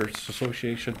Retailers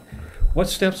Association, what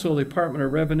steps will the Department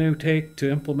of Revenue take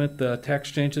to implement the tax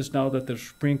changes now that the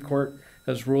Supreme Court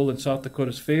has ruled in South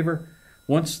Dakota's favor?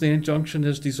 Once the injunction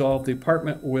is dissolved, the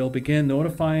department will begin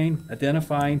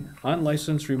identifying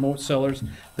unlicensed remote sellers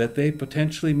that they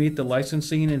potentially meet the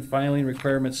licensing and filing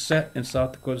requirements set in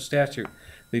South Dakota statute.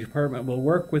 The department will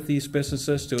work with these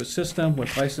businesses to assist them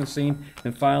with licensing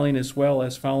and filing, as well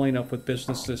as following up with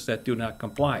businesses that do not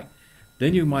comply.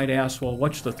 Then you might ask, well,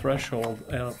 what's the threshold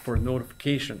for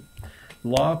notification? The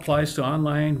law applies to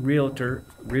online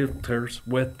realtors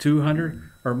with 200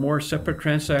 or more separate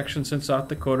transactions in South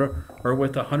Dakota, or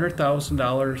with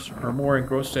 $100,000 or more in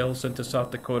gross sales into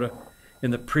South Dakota in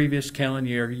the previous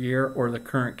calendar year or the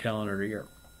current calendar year.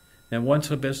 And once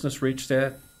a business reaches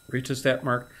that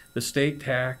mark, the state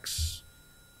tax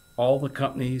all the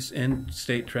companies in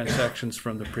state transactions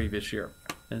from the previous year.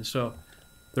 And so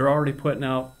they're already putting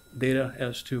out data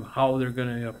as to how they're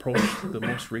going to approach the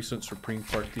most recent Supreme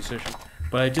Court decision.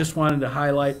 But I just wanted to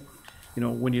highlight,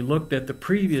 when you looked at the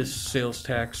previous sales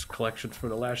tax collections for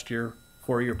the last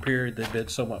 4-year period, they've been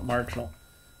somewhat marginal.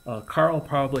 Carl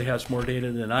probably has more data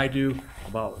than I do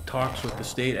about talks with the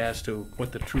state as to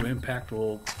what the true impact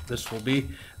this will be,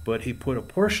 but he put a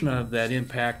portion of that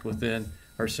impact within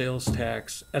our sales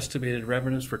tax estimated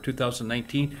revenues for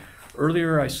 2019.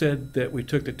 Earlier I said that we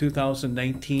took the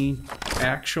 2019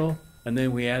 actual and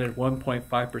then we added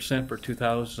 1.5% for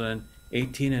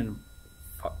 2018 and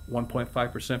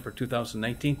 1.5% for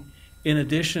 2019. In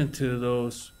addition to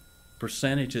those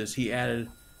percentages, he added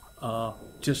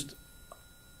just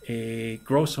a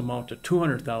gross amount of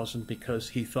 $200,000 because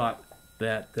he thought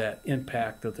that that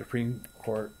impact of the Supreme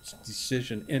Court's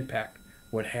decision impact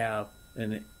would have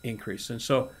an increase. And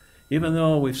so even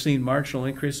though we've seen marginal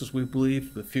increases, we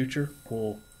believe the future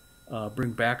will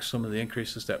bring back some of the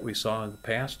increases that we saw in the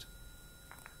past.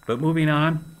 But moving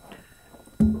on,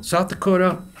 South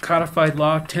Dakota Codified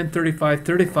Law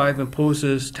 1035-35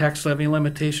 imposes tax levy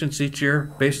limitations each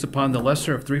year based upon the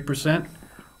lesser of 3%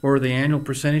 or the annual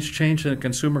percentage change in the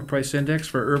Consumer Price Index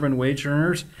for urban wage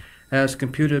earners as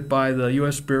computed by the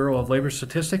U.S. Bureau of Labor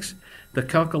Statistics. The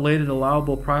calculated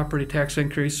allowable property tax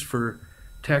increase for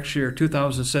tax year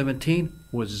 2017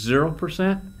 was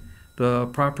 0%. The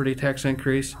property tax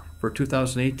increase for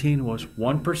 2018 was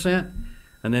 1%,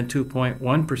 and then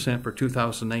 2.1% for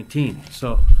 2019.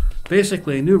 So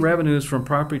basically, new revenues from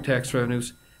property tax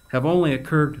revenues have only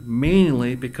occurred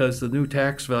mainly because the new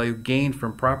tax value gained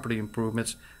from property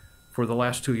improvements for the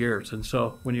last 2 years. And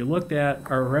so when you looked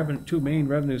at our two main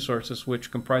revenue sources,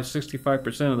 which comprise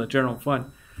 65% of the general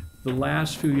fund, the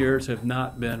last few years have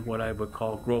not been what I would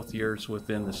call growth years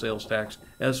within the sales tax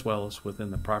as well as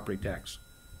within the property tax.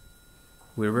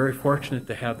 We're very fortunate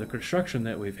to have the construction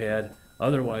that we've had.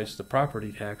 Otherwise, the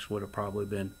property tax would have probably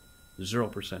been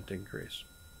 0% increase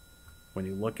when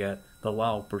you look at the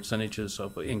allowed percentages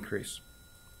of increase.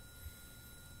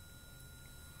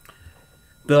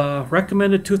 The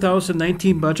recommended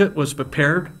 2019 budget was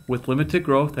prepared with limited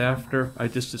growth after I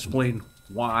just explained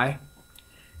why.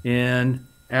 And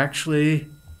actually,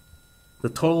 the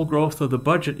total growth of the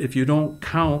budget, if you don't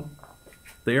count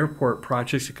the airport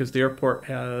projects, because the airport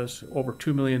has over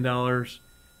 $2 million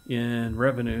in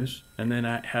revenues, and then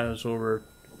it has over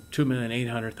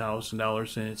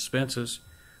 $2,800,000 in expenses,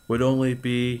 would only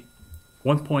be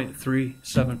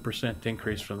 1.37%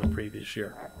 increase from the previous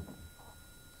year.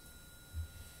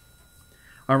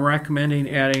 I'm recommending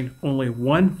adding only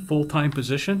one full-time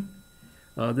position.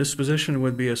 This position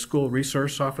would be a school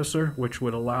resource officer, which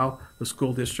would allow the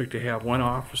school district to have one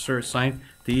officer assigned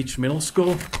to each middle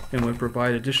school and would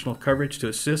provide additional coverage to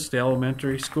assist the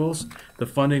elementary schools. The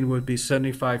funding would be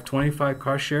 75-25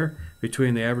 cost share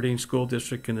between the Aberdeen School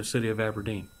District and the City of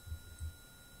Aberdeen.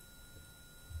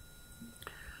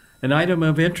 An item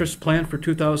of interest planned for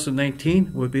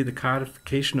 2019 would be the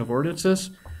codification of ordinances.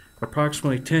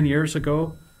 Approximately 10 years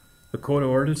ago, the code of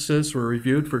ordinances were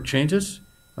reviewed for changes.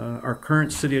 Our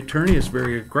current city attorney is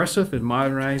very aggressive in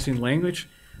modernizing language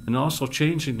and also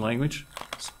changing language,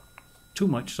 too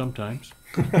much sometimes,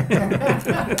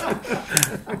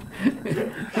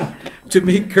 to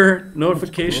meet current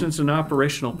notifications and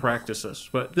operational practices.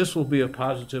 But this will be a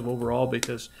positive overall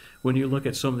because when you look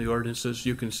at some of the ordinances,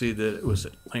 you can see that it was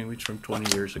language from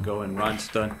 20 years ago, and Ron's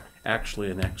done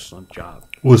actually an excellent job.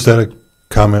 Was that a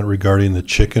comment regarding the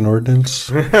chicken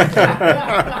ordinance?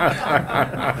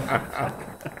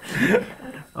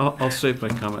 I'll save my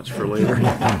comments for later.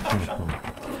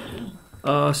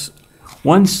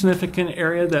 One significant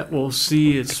area that will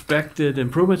see expected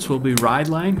improvements will be Ride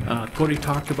Line. Cody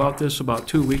talked about this about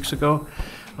 2 weeks ago.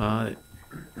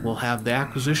 We'll have the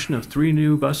acquisition of 3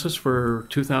 new buses for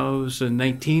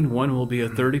 2019. One will be a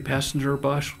 30-passenger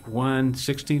bus, one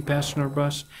 16-passenger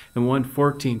bus, and one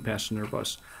 14-passenger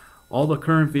bus. All the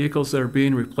current vehicles that are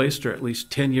being replaced are at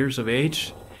least 10 years of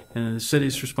age, and the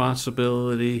city's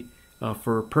responsibility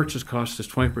for purchase cost is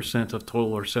 20% of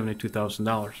total, or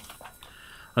 $72,000.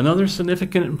 Another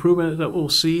significant improvement that we'll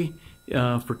see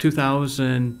for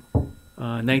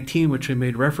 2019, which I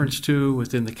made reference to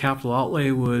within the capital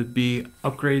outlay, would be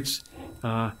upgrades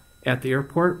at the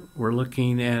airport. We're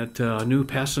looking at a new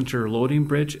passenger loading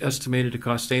bridge estimated to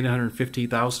cost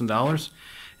 $850,000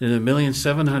 and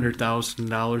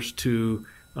 $1,700,000 to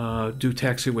do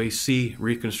Taxiway C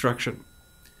reconstruction.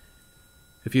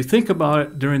 If you think about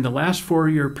it, during the last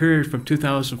 4-year period from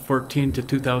 2014 to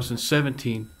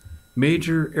 2017,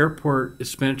 major airport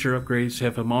expenditure upgrades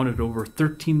have amounted to over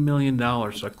 $13 million,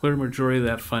 a clear majority of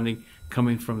that funding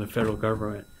coming from the federal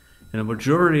government. And a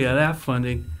majority of that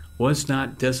funding was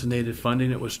not designated funding,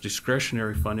 it was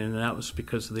discretionary funding, and that was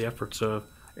because of the efforts of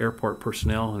airport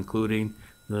personnel, including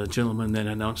the gentleman that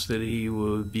announced that he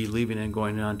would be leaving and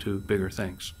going on to bigger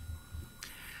things.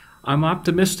 I'm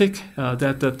optimistic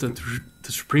that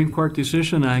the Supreme Court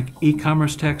decision on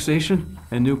e-commerce taxation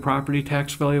and new property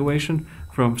tax valuation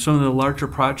from some of the larger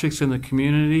projects in the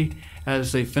community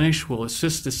as they finish will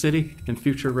assist the city in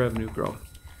future revenue growth.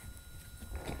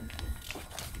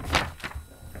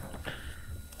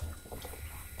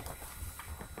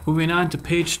 Moving on to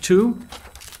page 2,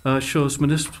 shows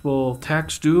municipal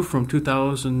tax due from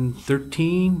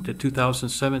 2013 to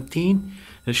 2017.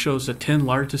 It shows the 10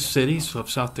 largest cities of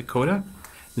South Dakota.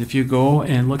 And if you go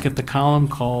and look at the column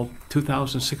called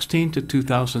 2016 to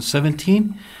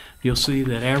 2017, you'll see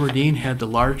that Aberdeen had the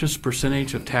largest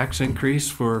percentage of tax increase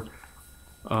for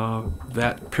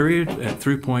that period at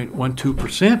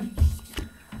 3.12%.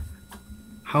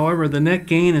 However, the net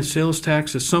gain in sales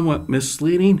tax is somewhat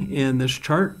misleading in this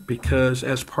chart because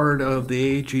as part of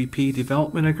the AGP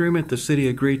development agreement, the city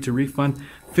agreed to refund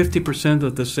 50%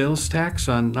 of the sales tax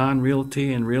on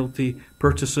non-realty and realty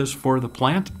purchases for the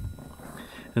plant.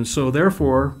 And so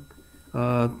therefore,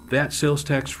 that sales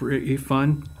tax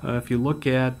refund, if you look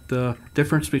at the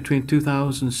difference between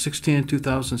 2016 and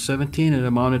 2017, it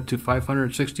amounted to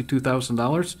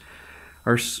 $562,000.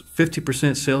 Our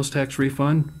 50% sales tax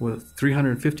refund was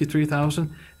 $353,000,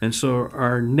 and so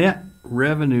our net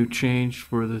revenue change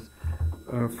for the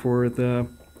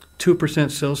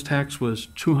 2% sales tax was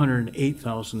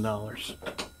 $208,000.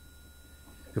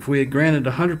 If we had granted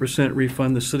 100%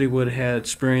 refund, the city would have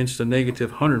experienced a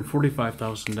negative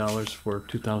 $145,000 for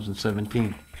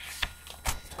 2017.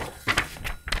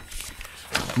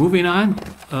 Moving on,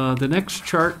 the next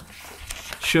chart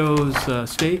shows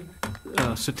state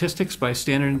statistics by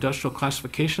standard industrial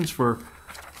classifications for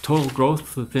total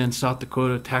growth within South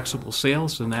Dakota taxable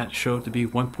sales, and that showed to be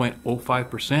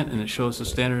 1.05%, and it shows the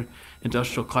standard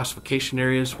industrial classification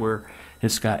areas where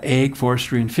it's got ag,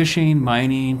 forestry and fishing,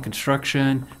 mining,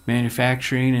 construction,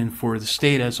 manufacturing, and for the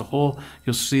state as a whole,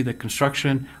 you'll see that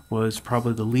construction was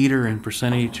probably the leader in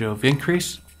percentage of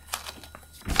increase.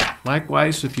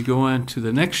 Likewise, if you go on to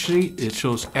the next sheet, it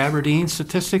shows Aberdeen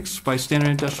statistics by standard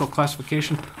industrial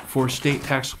classification for state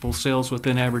taxable sales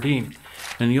within Aberdeen.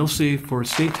 And you'll see for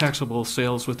state taxable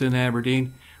sales within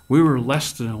Aberdeen, we were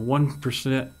less than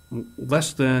 1%,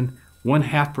 less than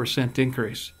 0.5%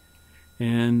 increase.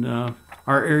 And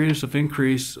our areas of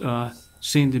increase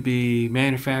seem to be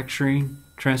manufacturing,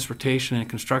 transportation, and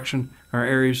construction. Our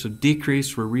areas of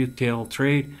decrease were retail,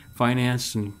 trade,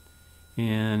 finance,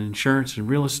 and insurance and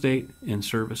real estate and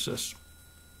services.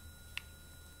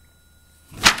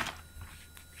 I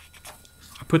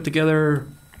put together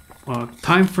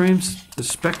timeframes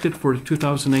expected for the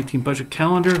 2019 budget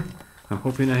calendar. I'm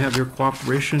hoping I have your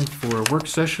cooperation for a work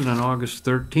session on August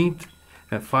 13th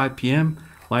at 5 p.m.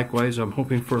 Likewise, I'm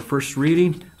hoping for a first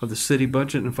reading of the city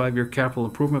budget and 5-year capital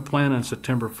improvement plan on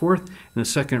September 4th, and a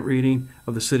second reading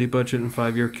of the city budget and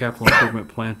 5-year capital improvement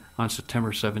plan on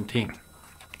September 17th.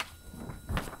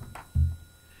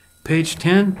 Page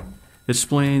 10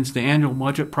 explains the annual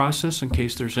budget process in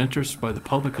case there's interest by the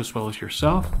public as well as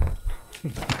yourself.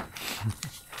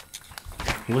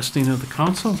 Listing of the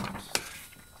council.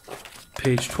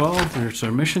 Page 12, there's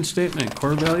our mission statement and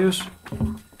core values.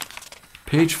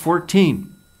 Page 14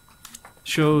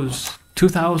 shows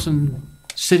 2,000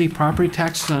 city property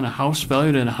taxes on a house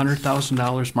valued at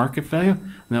 $100,000 market value,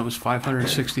 and that was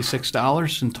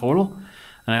 $566 in total.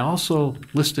 And I also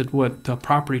listed what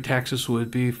property taxes would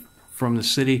be from the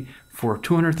city for a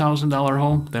 $200,000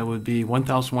 home. That would be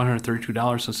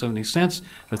 $1,132.70.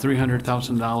 A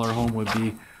 $300,000 home would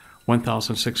be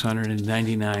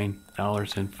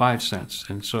 $1,699.05.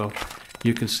 And so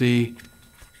you can see,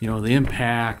 the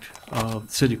impact of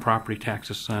city property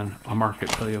taxes on a market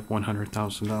value of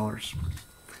 $100,000.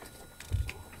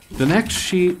 The next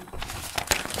sheet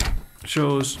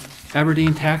shows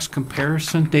Aberdeen tax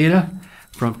comparison data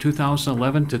from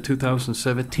 2011 to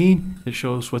 2017. It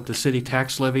shows what the city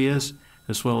tax levy is,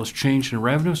 as well as change in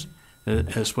revenues,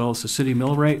 as well as the city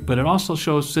mill rate. But it also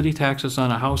shows city taxes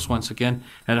on a house, once again,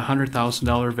 at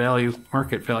 $100,000 value,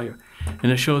 market value.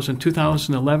 And it shows in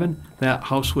 2011, that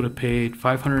house would have paid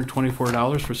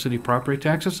 $524 for city property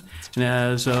taxes. And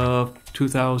as of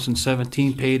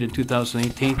 2017, paid in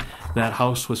 2018, that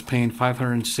house was paying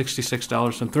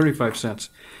 $566.35.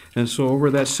 And so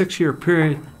over that 6-year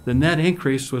period, the net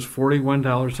increase was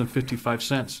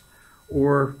 $41.55,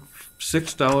 or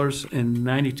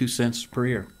 $6.92 per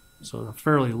year. So a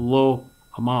fairly low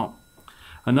amount.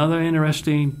 Another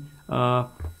interesting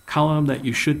column that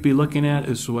you should be looking at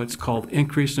is what's called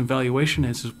increase in valuation,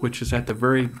 which is at the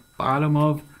very bottom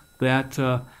of that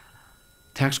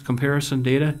tax comparison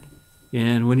data.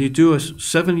 And when you do a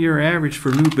 7-year average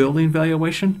for new building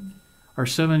valuation, our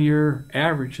 7-year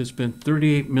average has been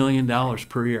 $38 million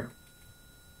per year.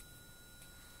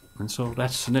 And so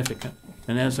that's significant.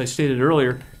 And as I stated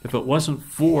earlier, if it wasn't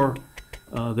for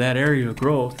that area of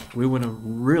growth, we wouldn't have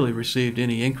really received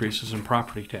any increases in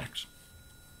property tax.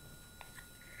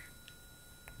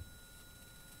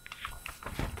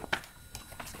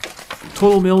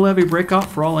 Total mill levy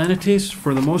breakout for all entities.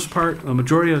 For the most part, a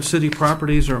majority of city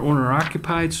properties are owner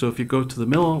occupied. So if you go to the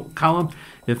mill column,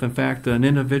 if in fact an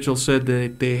individual said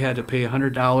that they had to pay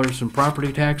 $100 in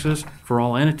property taxes for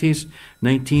all entities,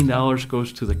 $19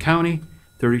 goes to the county,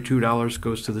 $32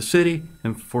 goes to the city,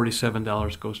 and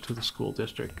 $47 goes to the school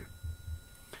district.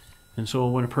 And so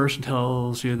when a person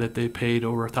tells you that they paid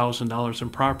over $1,000 in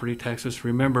property taxes,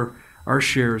 remember our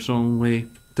share is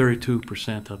only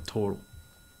 32% of total.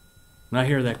 And I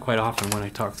hear that quite often when I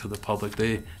talk to the public.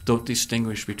 They don't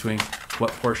distinguish between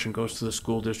what portion goes to the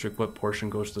school district, what portion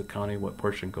goes to the county, what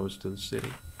portion goes to the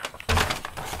city.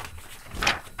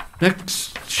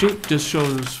 Next sheet just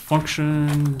shows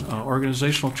function,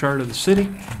 organizational chart of the city.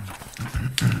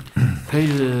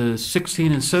 Pages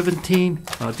 16 and 17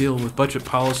 deal with budget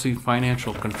policy,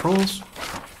 financial controls.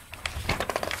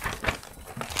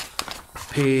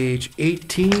 Page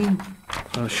 18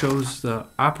 shows the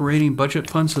operating budget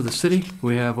funds of the city.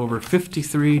 We have over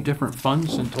 53 different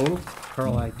funds in total.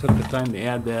 Carl, I took the time to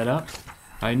add that up.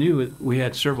 I knew we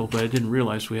had several, but I didn't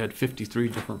realize we had 53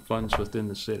 different funds within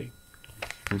the city.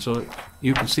 And so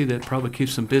you can see that probably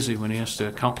keeps him busy when he has to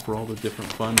account for all the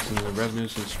different funds and the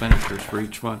revenues and expenditures for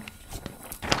each fund.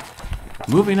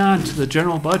 Moving on to the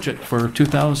general budget for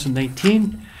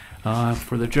 2018.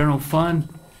 For the general fund,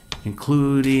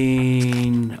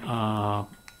 including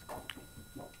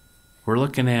we're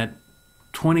looking at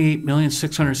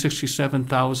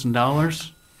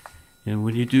 $28,667,000. And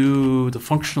when you do the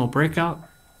functional breakout,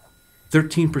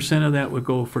 13% of that would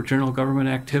go for general government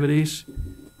activities,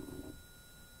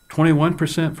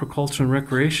 21% for culture and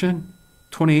recreation,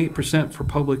 28% for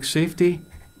public safety,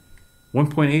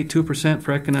 1.82%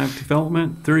 for economic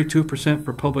development, 32%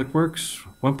 for public works,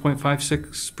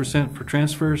 1.56% for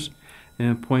transfers,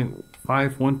 and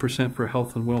 0.51% for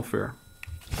health and welfare.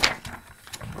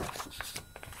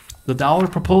 The dollar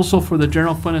proposal for the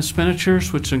general fund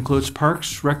expenditures, which includes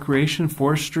parks, recreation,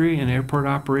 forestry, and airport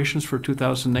operations for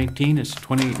 2019, is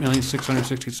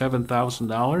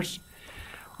 $28,667,000,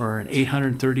 or an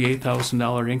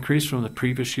 $838,000 increase from the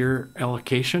previous year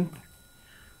allocation.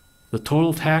 The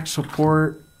total tax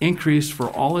support increase for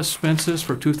all expenses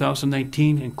for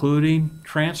 2019, including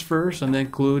transfers and then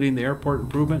including the airport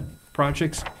improvement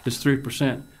projects, is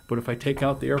 3%. But if I take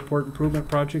out the airport improvement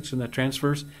projects and the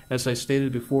transfers, as I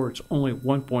stated before, it's only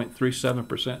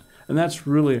 1.37%. And that's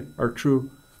really our true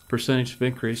percentage of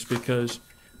increase, because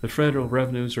the federal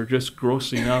revenues are just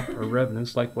grossing up our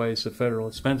revenues. Likewise, the federal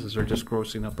expenses are just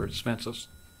grossing up our expenses.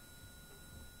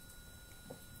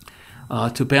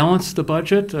 To balance the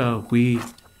budget, we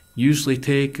usually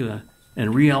take and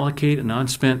reallocate an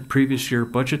unspent previous year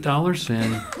budget dollars,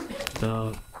 and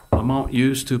the amount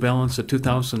used to balance the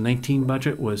 2019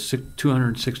 budget was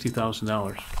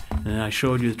 $260,000. And I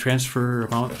showed you the transfer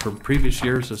amount from previous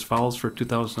years as follows for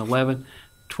 2011,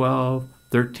 12,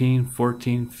 13,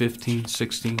 14, 15,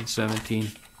 16,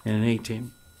 17, and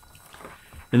 18.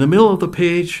 In the middle of the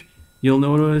page, you'll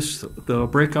notice the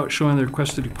breakout showing the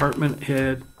requested department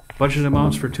head budget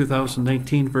amounts for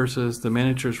 2019 versus the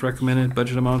manager's recommended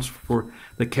budget amounts for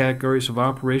the categories of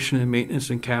operation and maintenance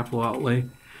and capital outlay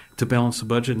to balance the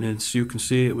budget. And as you can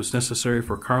see, it was necessary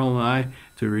for Carl and I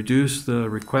to reduce the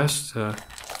request to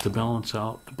balance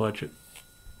out the budget.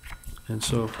 And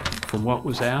so from what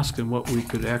was asked and what we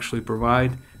could actually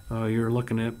provide, you're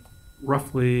looking at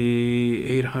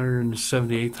roughly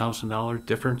 $878,000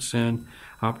 difference in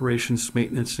operations,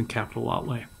 maintenance, and capital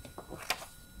outlay.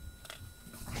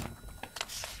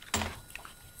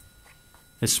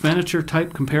 Expenditure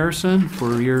type comparison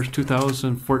for years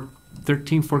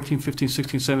 2013, 14, 15,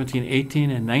 16, 17,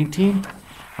 18, and 19.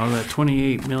 Of that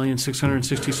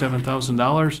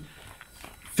 $28,667,000,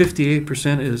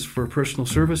 58% is for personal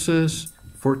services,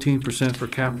 14% for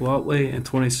capital outlay, and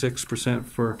 26%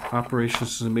 for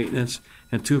operations and maintenance,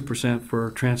 and 2%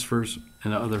 for transfers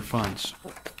and other funds.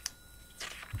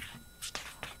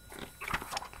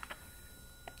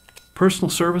 Personal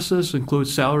services include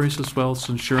salaries as well as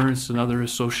insurance and other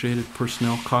associated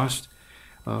personnel costs.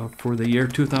 For the year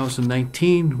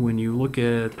 2019, when you look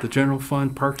at the general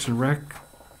fund, parks and rec,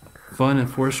 fund and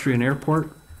forestry and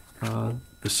airport, the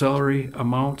salary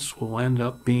amounts will end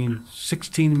up being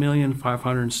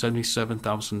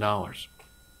 $16,577,000.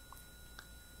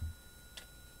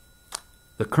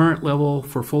 The current level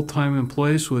for full-time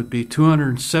employees would be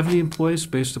 270 employees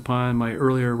based upon my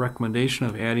earlier recommendation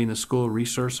of adding a school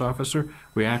resource officer.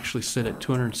 We actually sit at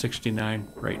 269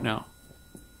 right now.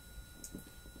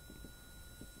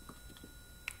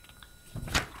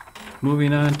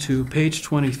 Moving on to page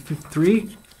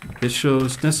 23, it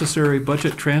shows necessary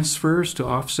budget transfers to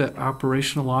offset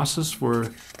operational losses for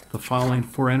the following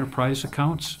four enterprise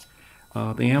accounts.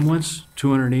 The ambulance,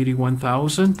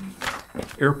 $281,000.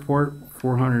 Airport,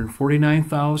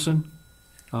 $449,000.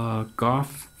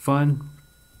 Golf fund,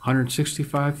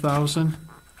 $165,000.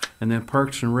 And then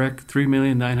Parks and Rec,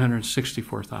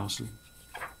 $3,964,000.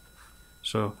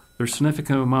 So there's a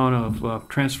significant amount of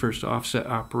transfers to offset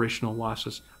operational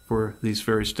losses for these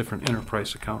various different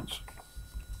enterprise accounts.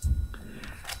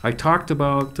 I talked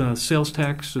about sales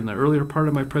tax in the earlier part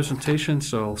of my presentation,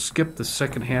 so I'll skip the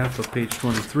second half of page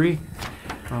 23.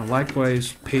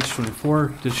 Likewise, page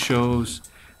 24 just shows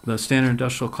the standard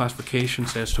industrial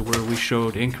classifications as to where we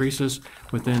showed increases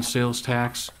within sales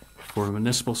tax for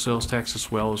municipal sales tax,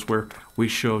 as well as where we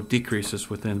showed decreases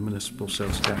within municipal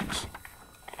sales tax.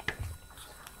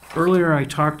 Earlier I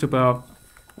talked about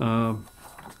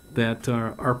that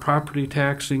our property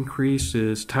tax increase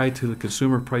is tied to the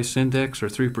consumer price index, or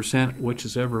 3%, which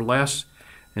is ever less.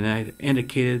 And I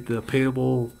indicated the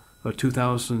payable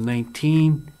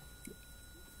 2019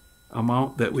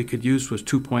 amount that we could use was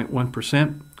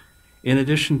 2.1%. In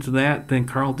addition to that, then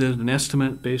Carl did an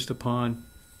estimate based upon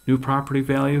new property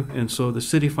value, and so the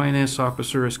city finance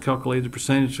officer has calculated the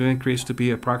percentage of increase to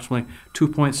be approximately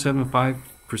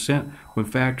 2.75% when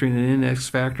factoring an index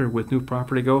factor with new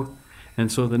property growth. And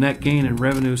so the net gain in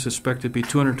revenue is expected to be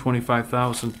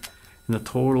 $225,000, and the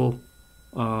total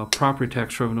property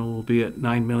tax revenue will be at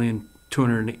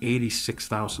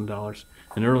 $9,286,000.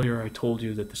 And earlier I told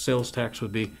you that the sales tax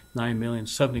would be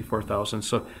 $9,074,000.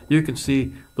 So you can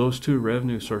see those two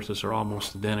revenue sources are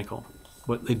almost identical,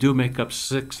 but they do make up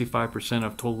 65%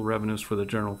 of total revenues for the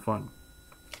general fund.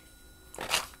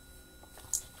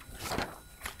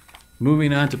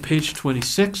 Moving on to page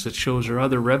 26, it shows our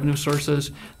other revenue sources.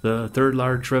 The third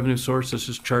large revenue source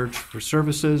is charge for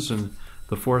services, and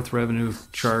the fourth revenue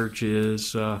charge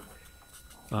is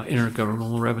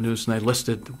intergovernmental revenues. And I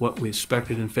listed what we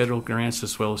expected in federal grants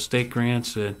as well as state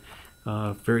grants, and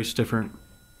various different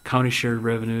county shared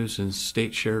revenues and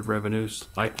state shared revenues.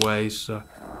 Likewise,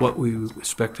 what we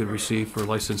expect to receive for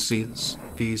license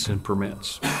fees and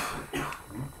permits.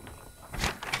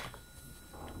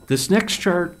 This next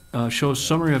chart shows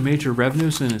summary of major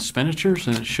revenues and expenditures,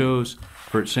 and it shows,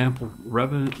 for example,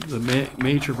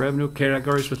 major revenue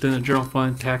categories within the general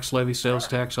fund: tax levy, sales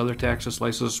tax, other taxes,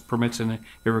 licenses, permits, and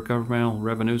intergovernmental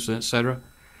revenues, etc.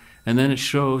 And then it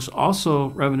shows also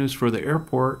revenues for the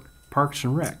airport, parks,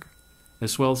 and rec,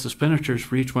 as well as expenditures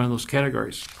for each one of those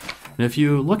categories. And if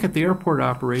you look at the airport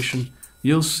operation,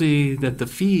 you'll see that the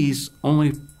fees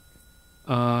only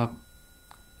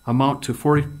amount to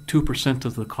 42%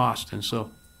 of the cost, and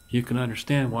so you can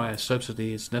understand why a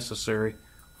subsidy is necessary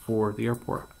for the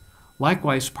airport.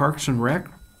 Likewise, Parks and Rec,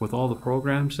 with all the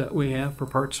programs that we have for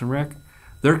Parks and Rec,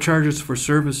 their charges for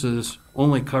services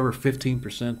only cover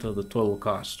 15% of the total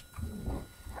cost.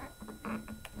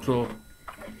 So,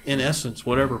 in essence,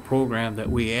 whatever program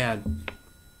that we add,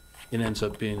 it ends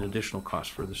up being an additional cost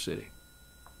for the city.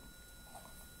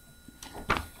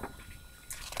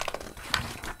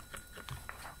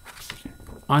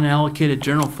 Unallocated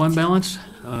general fund balance,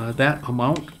 that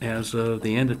amount as of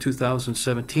the end of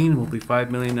 2017 will be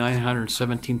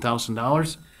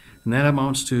 $5,917,000, and that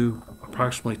amounts to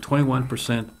approximately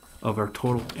 21% of our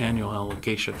total annual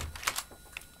allocation.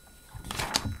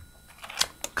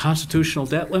 Constitutional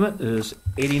debt limit is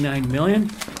 $89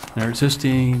 million, and our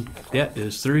existing debt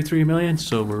is $33 million,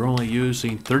 so we're only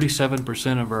using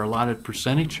 37% of our allotted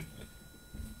percentage,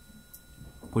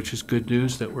 which is good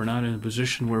news that we're not in a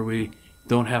position where we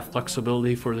don't have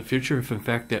flexibility for the future, if in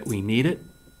fact that we need it.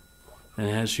 And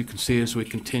as you can see, as we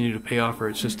continue to pay off our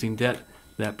existing debt,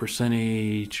 that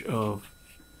percentage of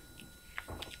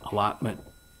allotment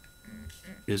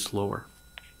is lower.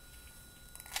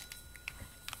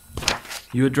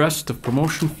 You addressed the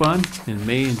promotion fund in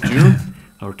May and June.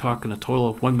 We're talking a total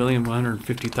of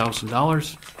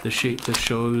 $1,150,000. This sheet just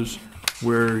shows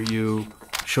where you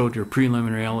showed your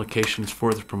preliminary allocations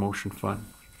for the promotion fund.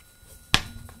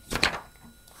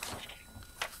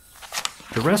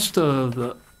 The rest of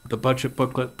the budget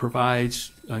booklet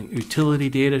provides utility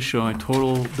data showing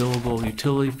total billable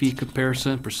utility fee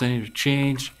comparison, percentage of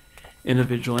change,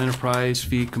 individual enterprise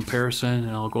fee comparison,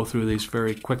 and I'll go through these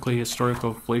very quickly: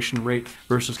 historical inflation rate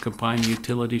versus combined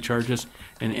utility charges,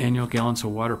 and annual gallons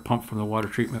of water pumped from the water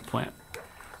treatment plant.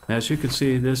 And as you can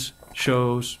see, this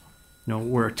shows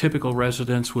where a typical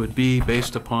residence would be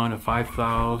based upon a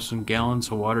 5,000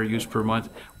 gallons of water used per month.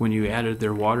 When you added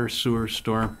their water, sewer,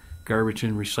 storm, garbage,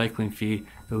 and recycling fee,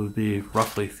 it would be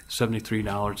roughly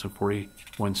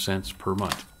 $73.41 per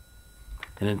month.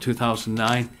 And in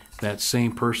 2009, that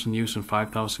same person using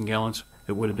 5,000 gallons,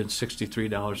 it would have been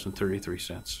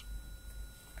 $63.33.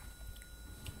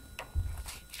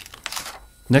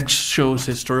 Next shows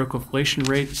historical inflation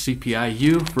rate,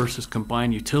 CPI-U, versus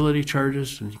combined utility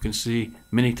charges. And you can see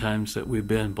many times that we've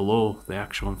been below the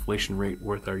actual inflation rate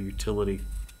with our utility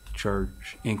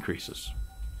charge increases.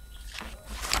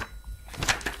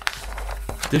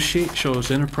 This sheet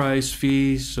shows enterprise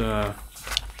fees from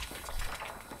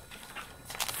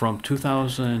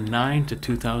 2009 to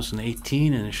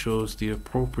 2018, and it shows the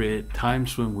appropriate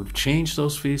times when we've changed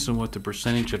those fees and what the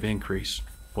percentage of increase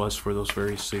was for those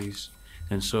various fees.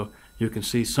 And so you can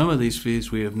see some of these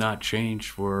fees we have not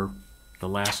changed for the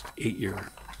last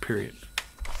 8-year period.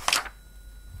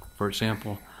 For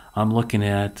example, I'm looking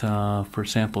at, for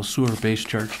example, sewer base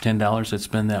charge $10. It's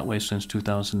been that way since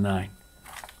 2009.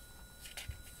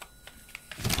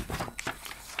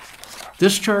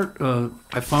 This chart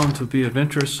I found to be of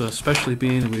interest, especially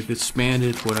being we've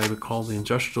expanded what I would call the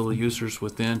industrial users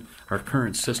within our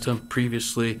current system.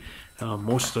 Previously,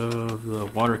 most of the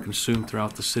water consumed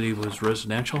throughout the city was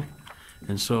residential,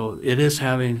 and so it is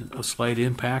having a slight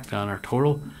impact on our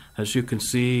total. As you can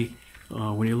see,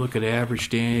 when you look at average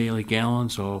daily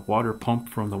gallons of water pumped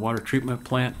from the water treatment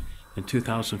plant in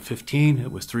 2015,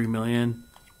 it was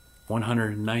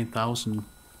 3,109,000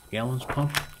 gallons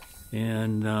pumped.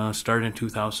 And starting in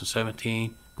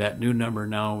 2017, that new number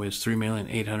now is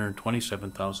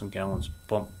 3,827,000 gallons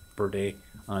pumped per day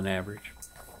on average.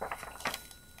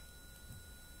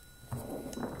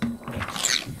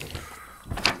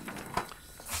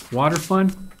 Water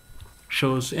fund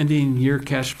shows ending year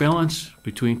cash balance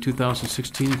between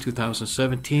 2016 and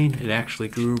 2017. It actually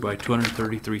grew by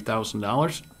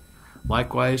 $233,000.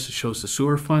 Likewise, it shows the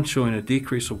sewer fund showing a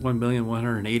decrease of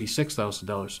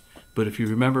 $1,186,000. But if you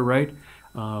remember right,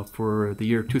 for the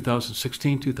year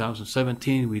 2016,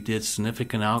 2017, we did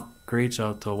significant upgrades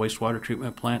out to the wastewater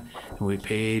treatment plant, and we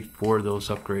paid for those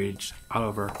upgrades out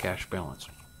of our cash balance.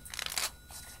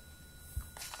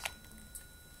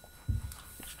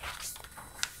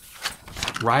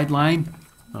 Ride Line,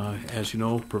 as you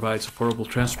know, provides affordable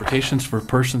transportations for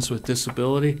persons with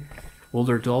disability,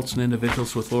 older adults, and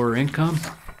individuals with lower income.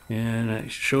 And I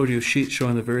showed you a sheet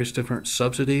showing the various different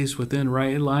subsidies within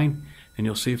right line. And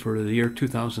you'll see for the year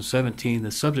 2017,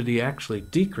 the subsidy actually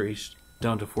decreased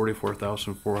down to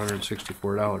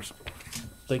 $44,464.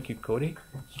 Thank you, Cody.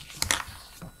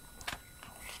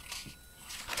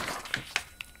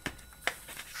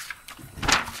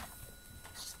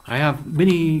 I have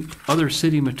many other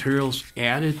city materials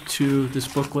added to this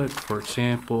booklet. For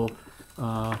example,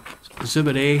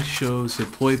 Exhibit A shows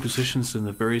employee positions in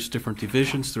the various different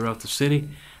divisions throughout the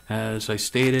city. As I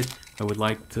stated, I would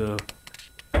like to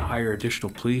hire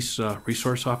additional police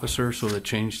resource officers, so that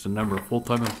changed the number of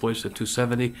full-time employees to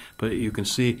 270, but you can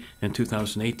see in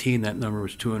 2018 that number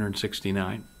was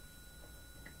 269.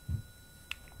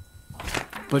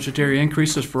 Budgetary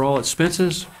increases for all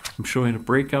expenses. I'm showing a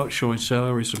breakout showing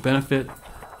salaries and benefit,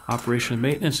 operation and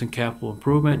maintenance, and capital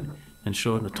improvement, and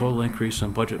showing the total increase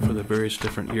in budget for the various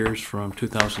different years from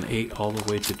 2008 all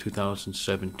the way to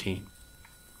 2017.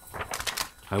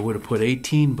 I would have put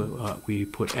 18, but we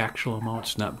put actual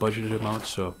amounts, not budgeted amounts,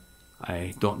 so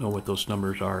I don't know what those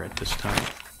numbers are at this time.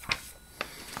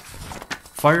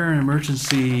 Fire and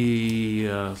emergency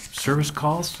service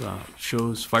calls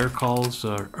shows fire calls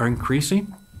are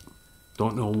increasing.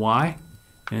 Don't know why.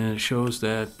 And it shows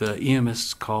that the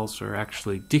EMS calls are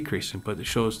actually decreasing, but it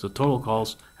shows the total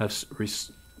calls have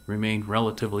remained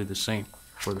relatively the same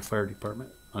for the fire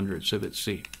department under Exhibit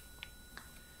C.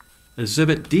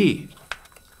 Exhibit D.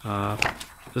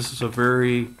 This is a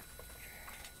very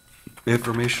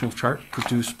informational chart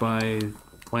produced by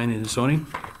Planning and Zoning,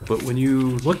 but when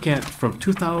you look at from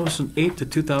 2008 to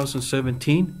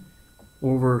 2017,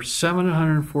 over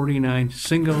 749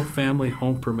 single-family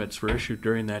home permits were issued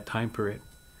during that time period.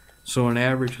 So an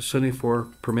average of 74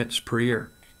 permits per year.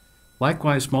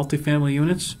 Likewise, multifamily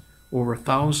units, over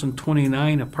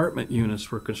 1,029 apartment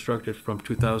units were constructed from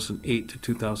 2008 to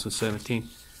 2017,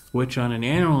 which on an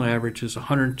annual average is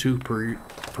 102 per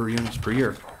units per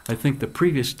year. I think the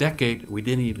previous decade, we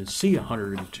didn't even see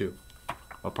 102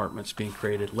 apartments being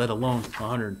created, let alone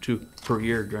 102 per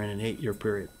year during an 8-year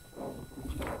period.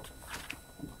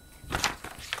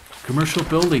 Commercial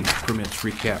building permits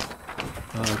recap.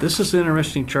 This is an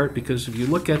interesting chart because if you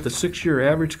look at the 6-year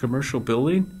average commercial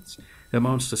building, it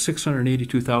amounts to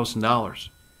 $682,000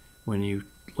 when you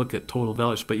look at total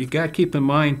values. But you got to keep in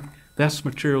mind that's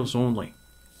materials only.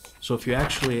 So if you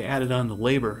actually added on the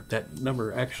labor, that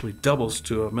number actually doubles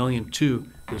to $1.2 million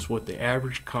is what the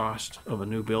average cost of a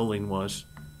new building was,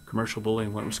 commercial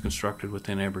building when it was constructed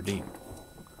within Aberdeen.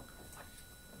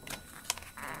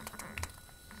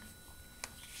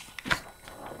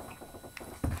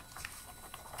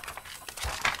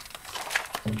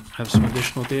 Have some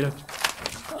additional data.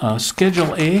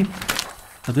 Schedule A,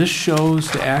 this shows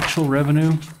the actual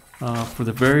revenue for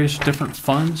the various different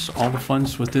funds, all the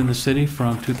funds within the city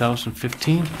from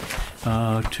 2015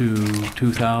 to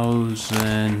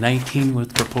 2019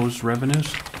 with proposed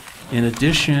revenues. In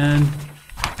addition,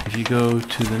 if you go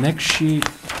to the next sheet,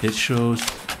 it shows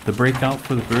the breakout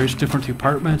for the various different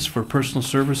departments for personal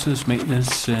services,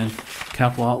 maintenance, and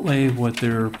capital outlay, what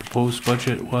their proposed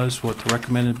budget was, what the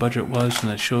recommended budget was,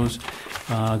 and it shows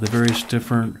the various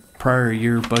different prior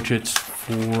year budgets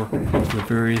for the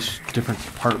various different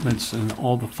departments and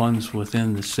all the funds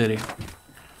within the city.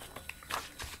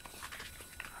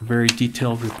 A very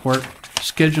detailed report.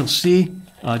 Schedule C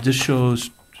just shows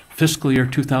fiscal year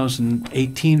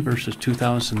 2018 versus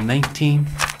 2019.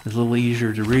 It's a little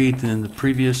easier to read than the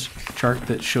previous chart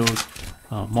that shows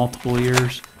multiple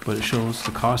years, but it shows the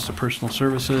cost of personal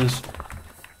services.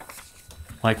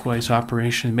 Likewise,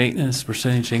 operation and maintenance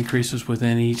percentage increases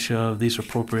within each of these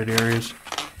appropriate areas.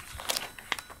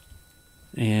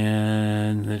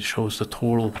 And it shows the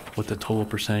total, what the total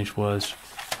percentage was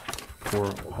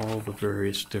for all the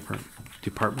various different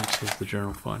departments of the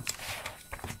general fund.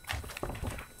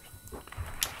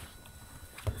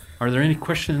 Are there any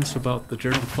questions about the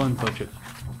general fund budget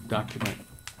document?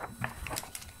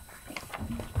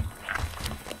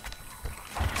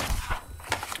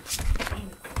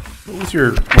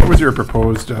 What was your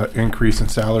proposed increase in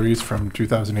salaries from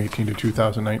 2018 to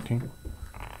 2019?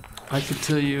 I could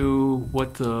tell you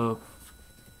what the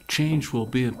change will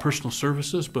be in personal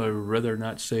services, but I would rather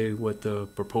not say what the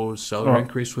proposed salary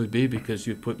increase would be because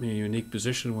you'd put me in a unique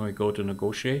position when we go to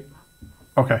negotiate.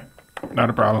 Okay, not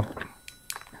a problem.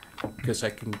 Because I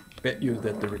can bet you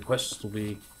that the requests will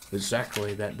be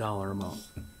exactly that dollar amount.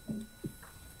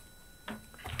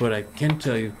 But I can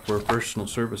tell you for personal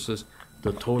services,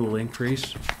 the total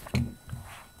increase,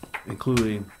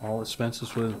 including all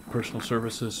expenses with personal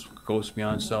services, goes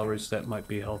beyond salaries. That might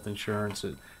be health insurance,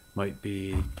 it might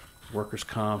be workers'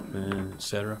 comp, and et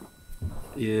cetera,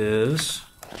 is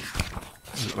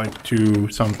like 2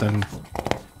 something.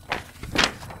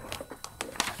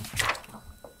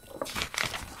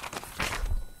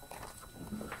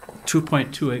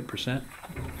 $2.28%. I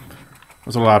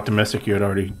was a little optimistic you had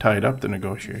already tied up the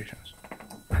negotiations.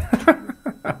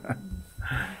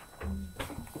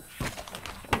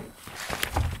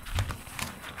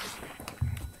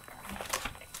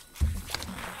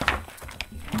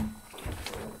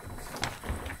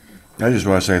 I just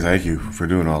want to say thank you for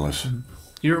doing all this.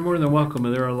 You're more than welcome.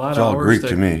 There are a lot It's of all hours Greek that,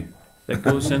 to me. that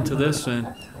goes into this, and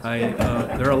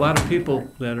there are a lot of people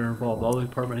that are involved. All the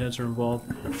department heads are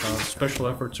involved. Special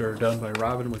efforts are done by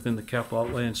Robin within the capital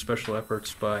outlay, and special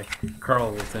efforts by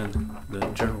Carl within the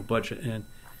general budget. And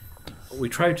we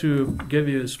try to give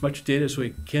you as much data as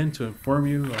we can to inform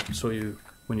you, so you,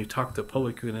 when you talk to the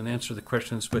public, you can answer the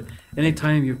questions. But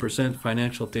anytime you present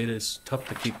financial data, it's tough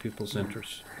to keep people's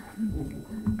interest.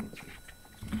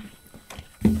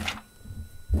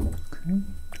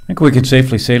 I think we could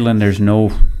safely say, Lynn, there's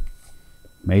no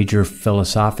major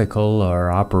philosophical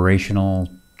or operational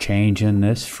change in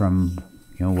this from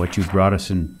what you've brought us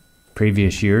in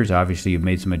previous years. Obviously, you've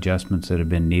made some adjustments that have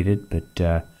been needed, but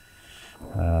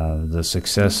the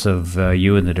success of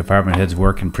you and the department heads'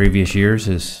 work in previous years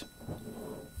is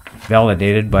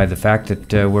validated by the fact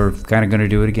that we're kind of going to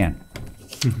do it again.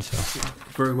 So.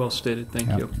 Very well stated.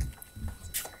 Thank you.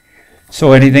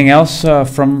 So anything else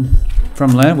from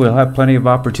Lynn? We'll have plenty of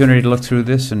opportunity to look through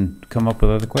this and come up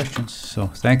with other questions. So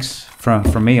thanks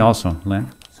from me also, Lynn.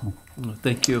 So.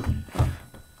 Thank you.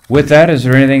 With that, is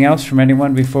there anything else from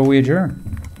anyone before we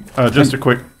adjourn? Just a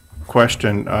quick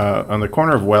question. On the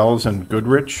corner of Wells and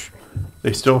Goodrich,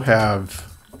 they still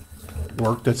have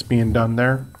work that's being done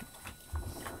there?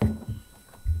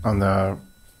 On the,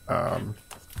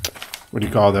 what do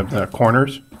you call them, the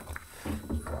corners?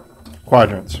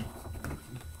 Quadrants.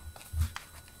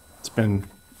 It's been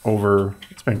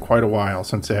quite a while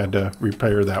since they had to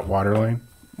repair that water line.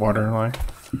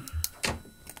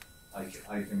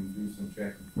 I can do some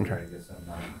checking. Okay. I guess I'm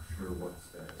not sure what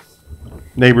status.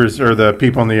 Neighbors or the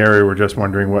people in the area were just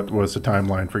wondering what was the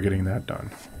timeline for getting that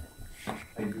done.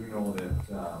 I do know that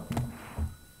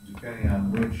depending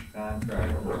on which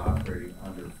contract we're operating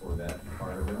under for that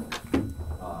part of it,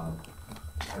 our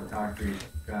concrete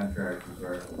contractors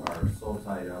are so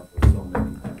tied up with so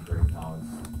many things right now.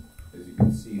 As you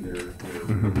can see, they're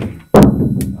really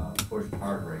pushed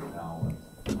hard right now.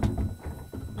 And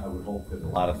I would hope that a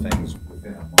lot of things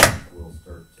within a month will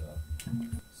start to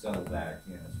settle back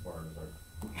in as far as our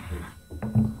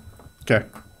completion. Okay.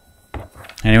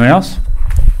 Anyone else?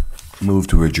 Move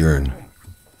to adjourn.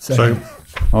 Second.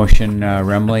 Motion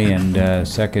Remley and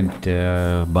second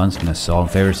Bunsmith. All in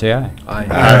favor, say aye.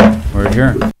 Aye. We're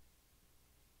adjourned.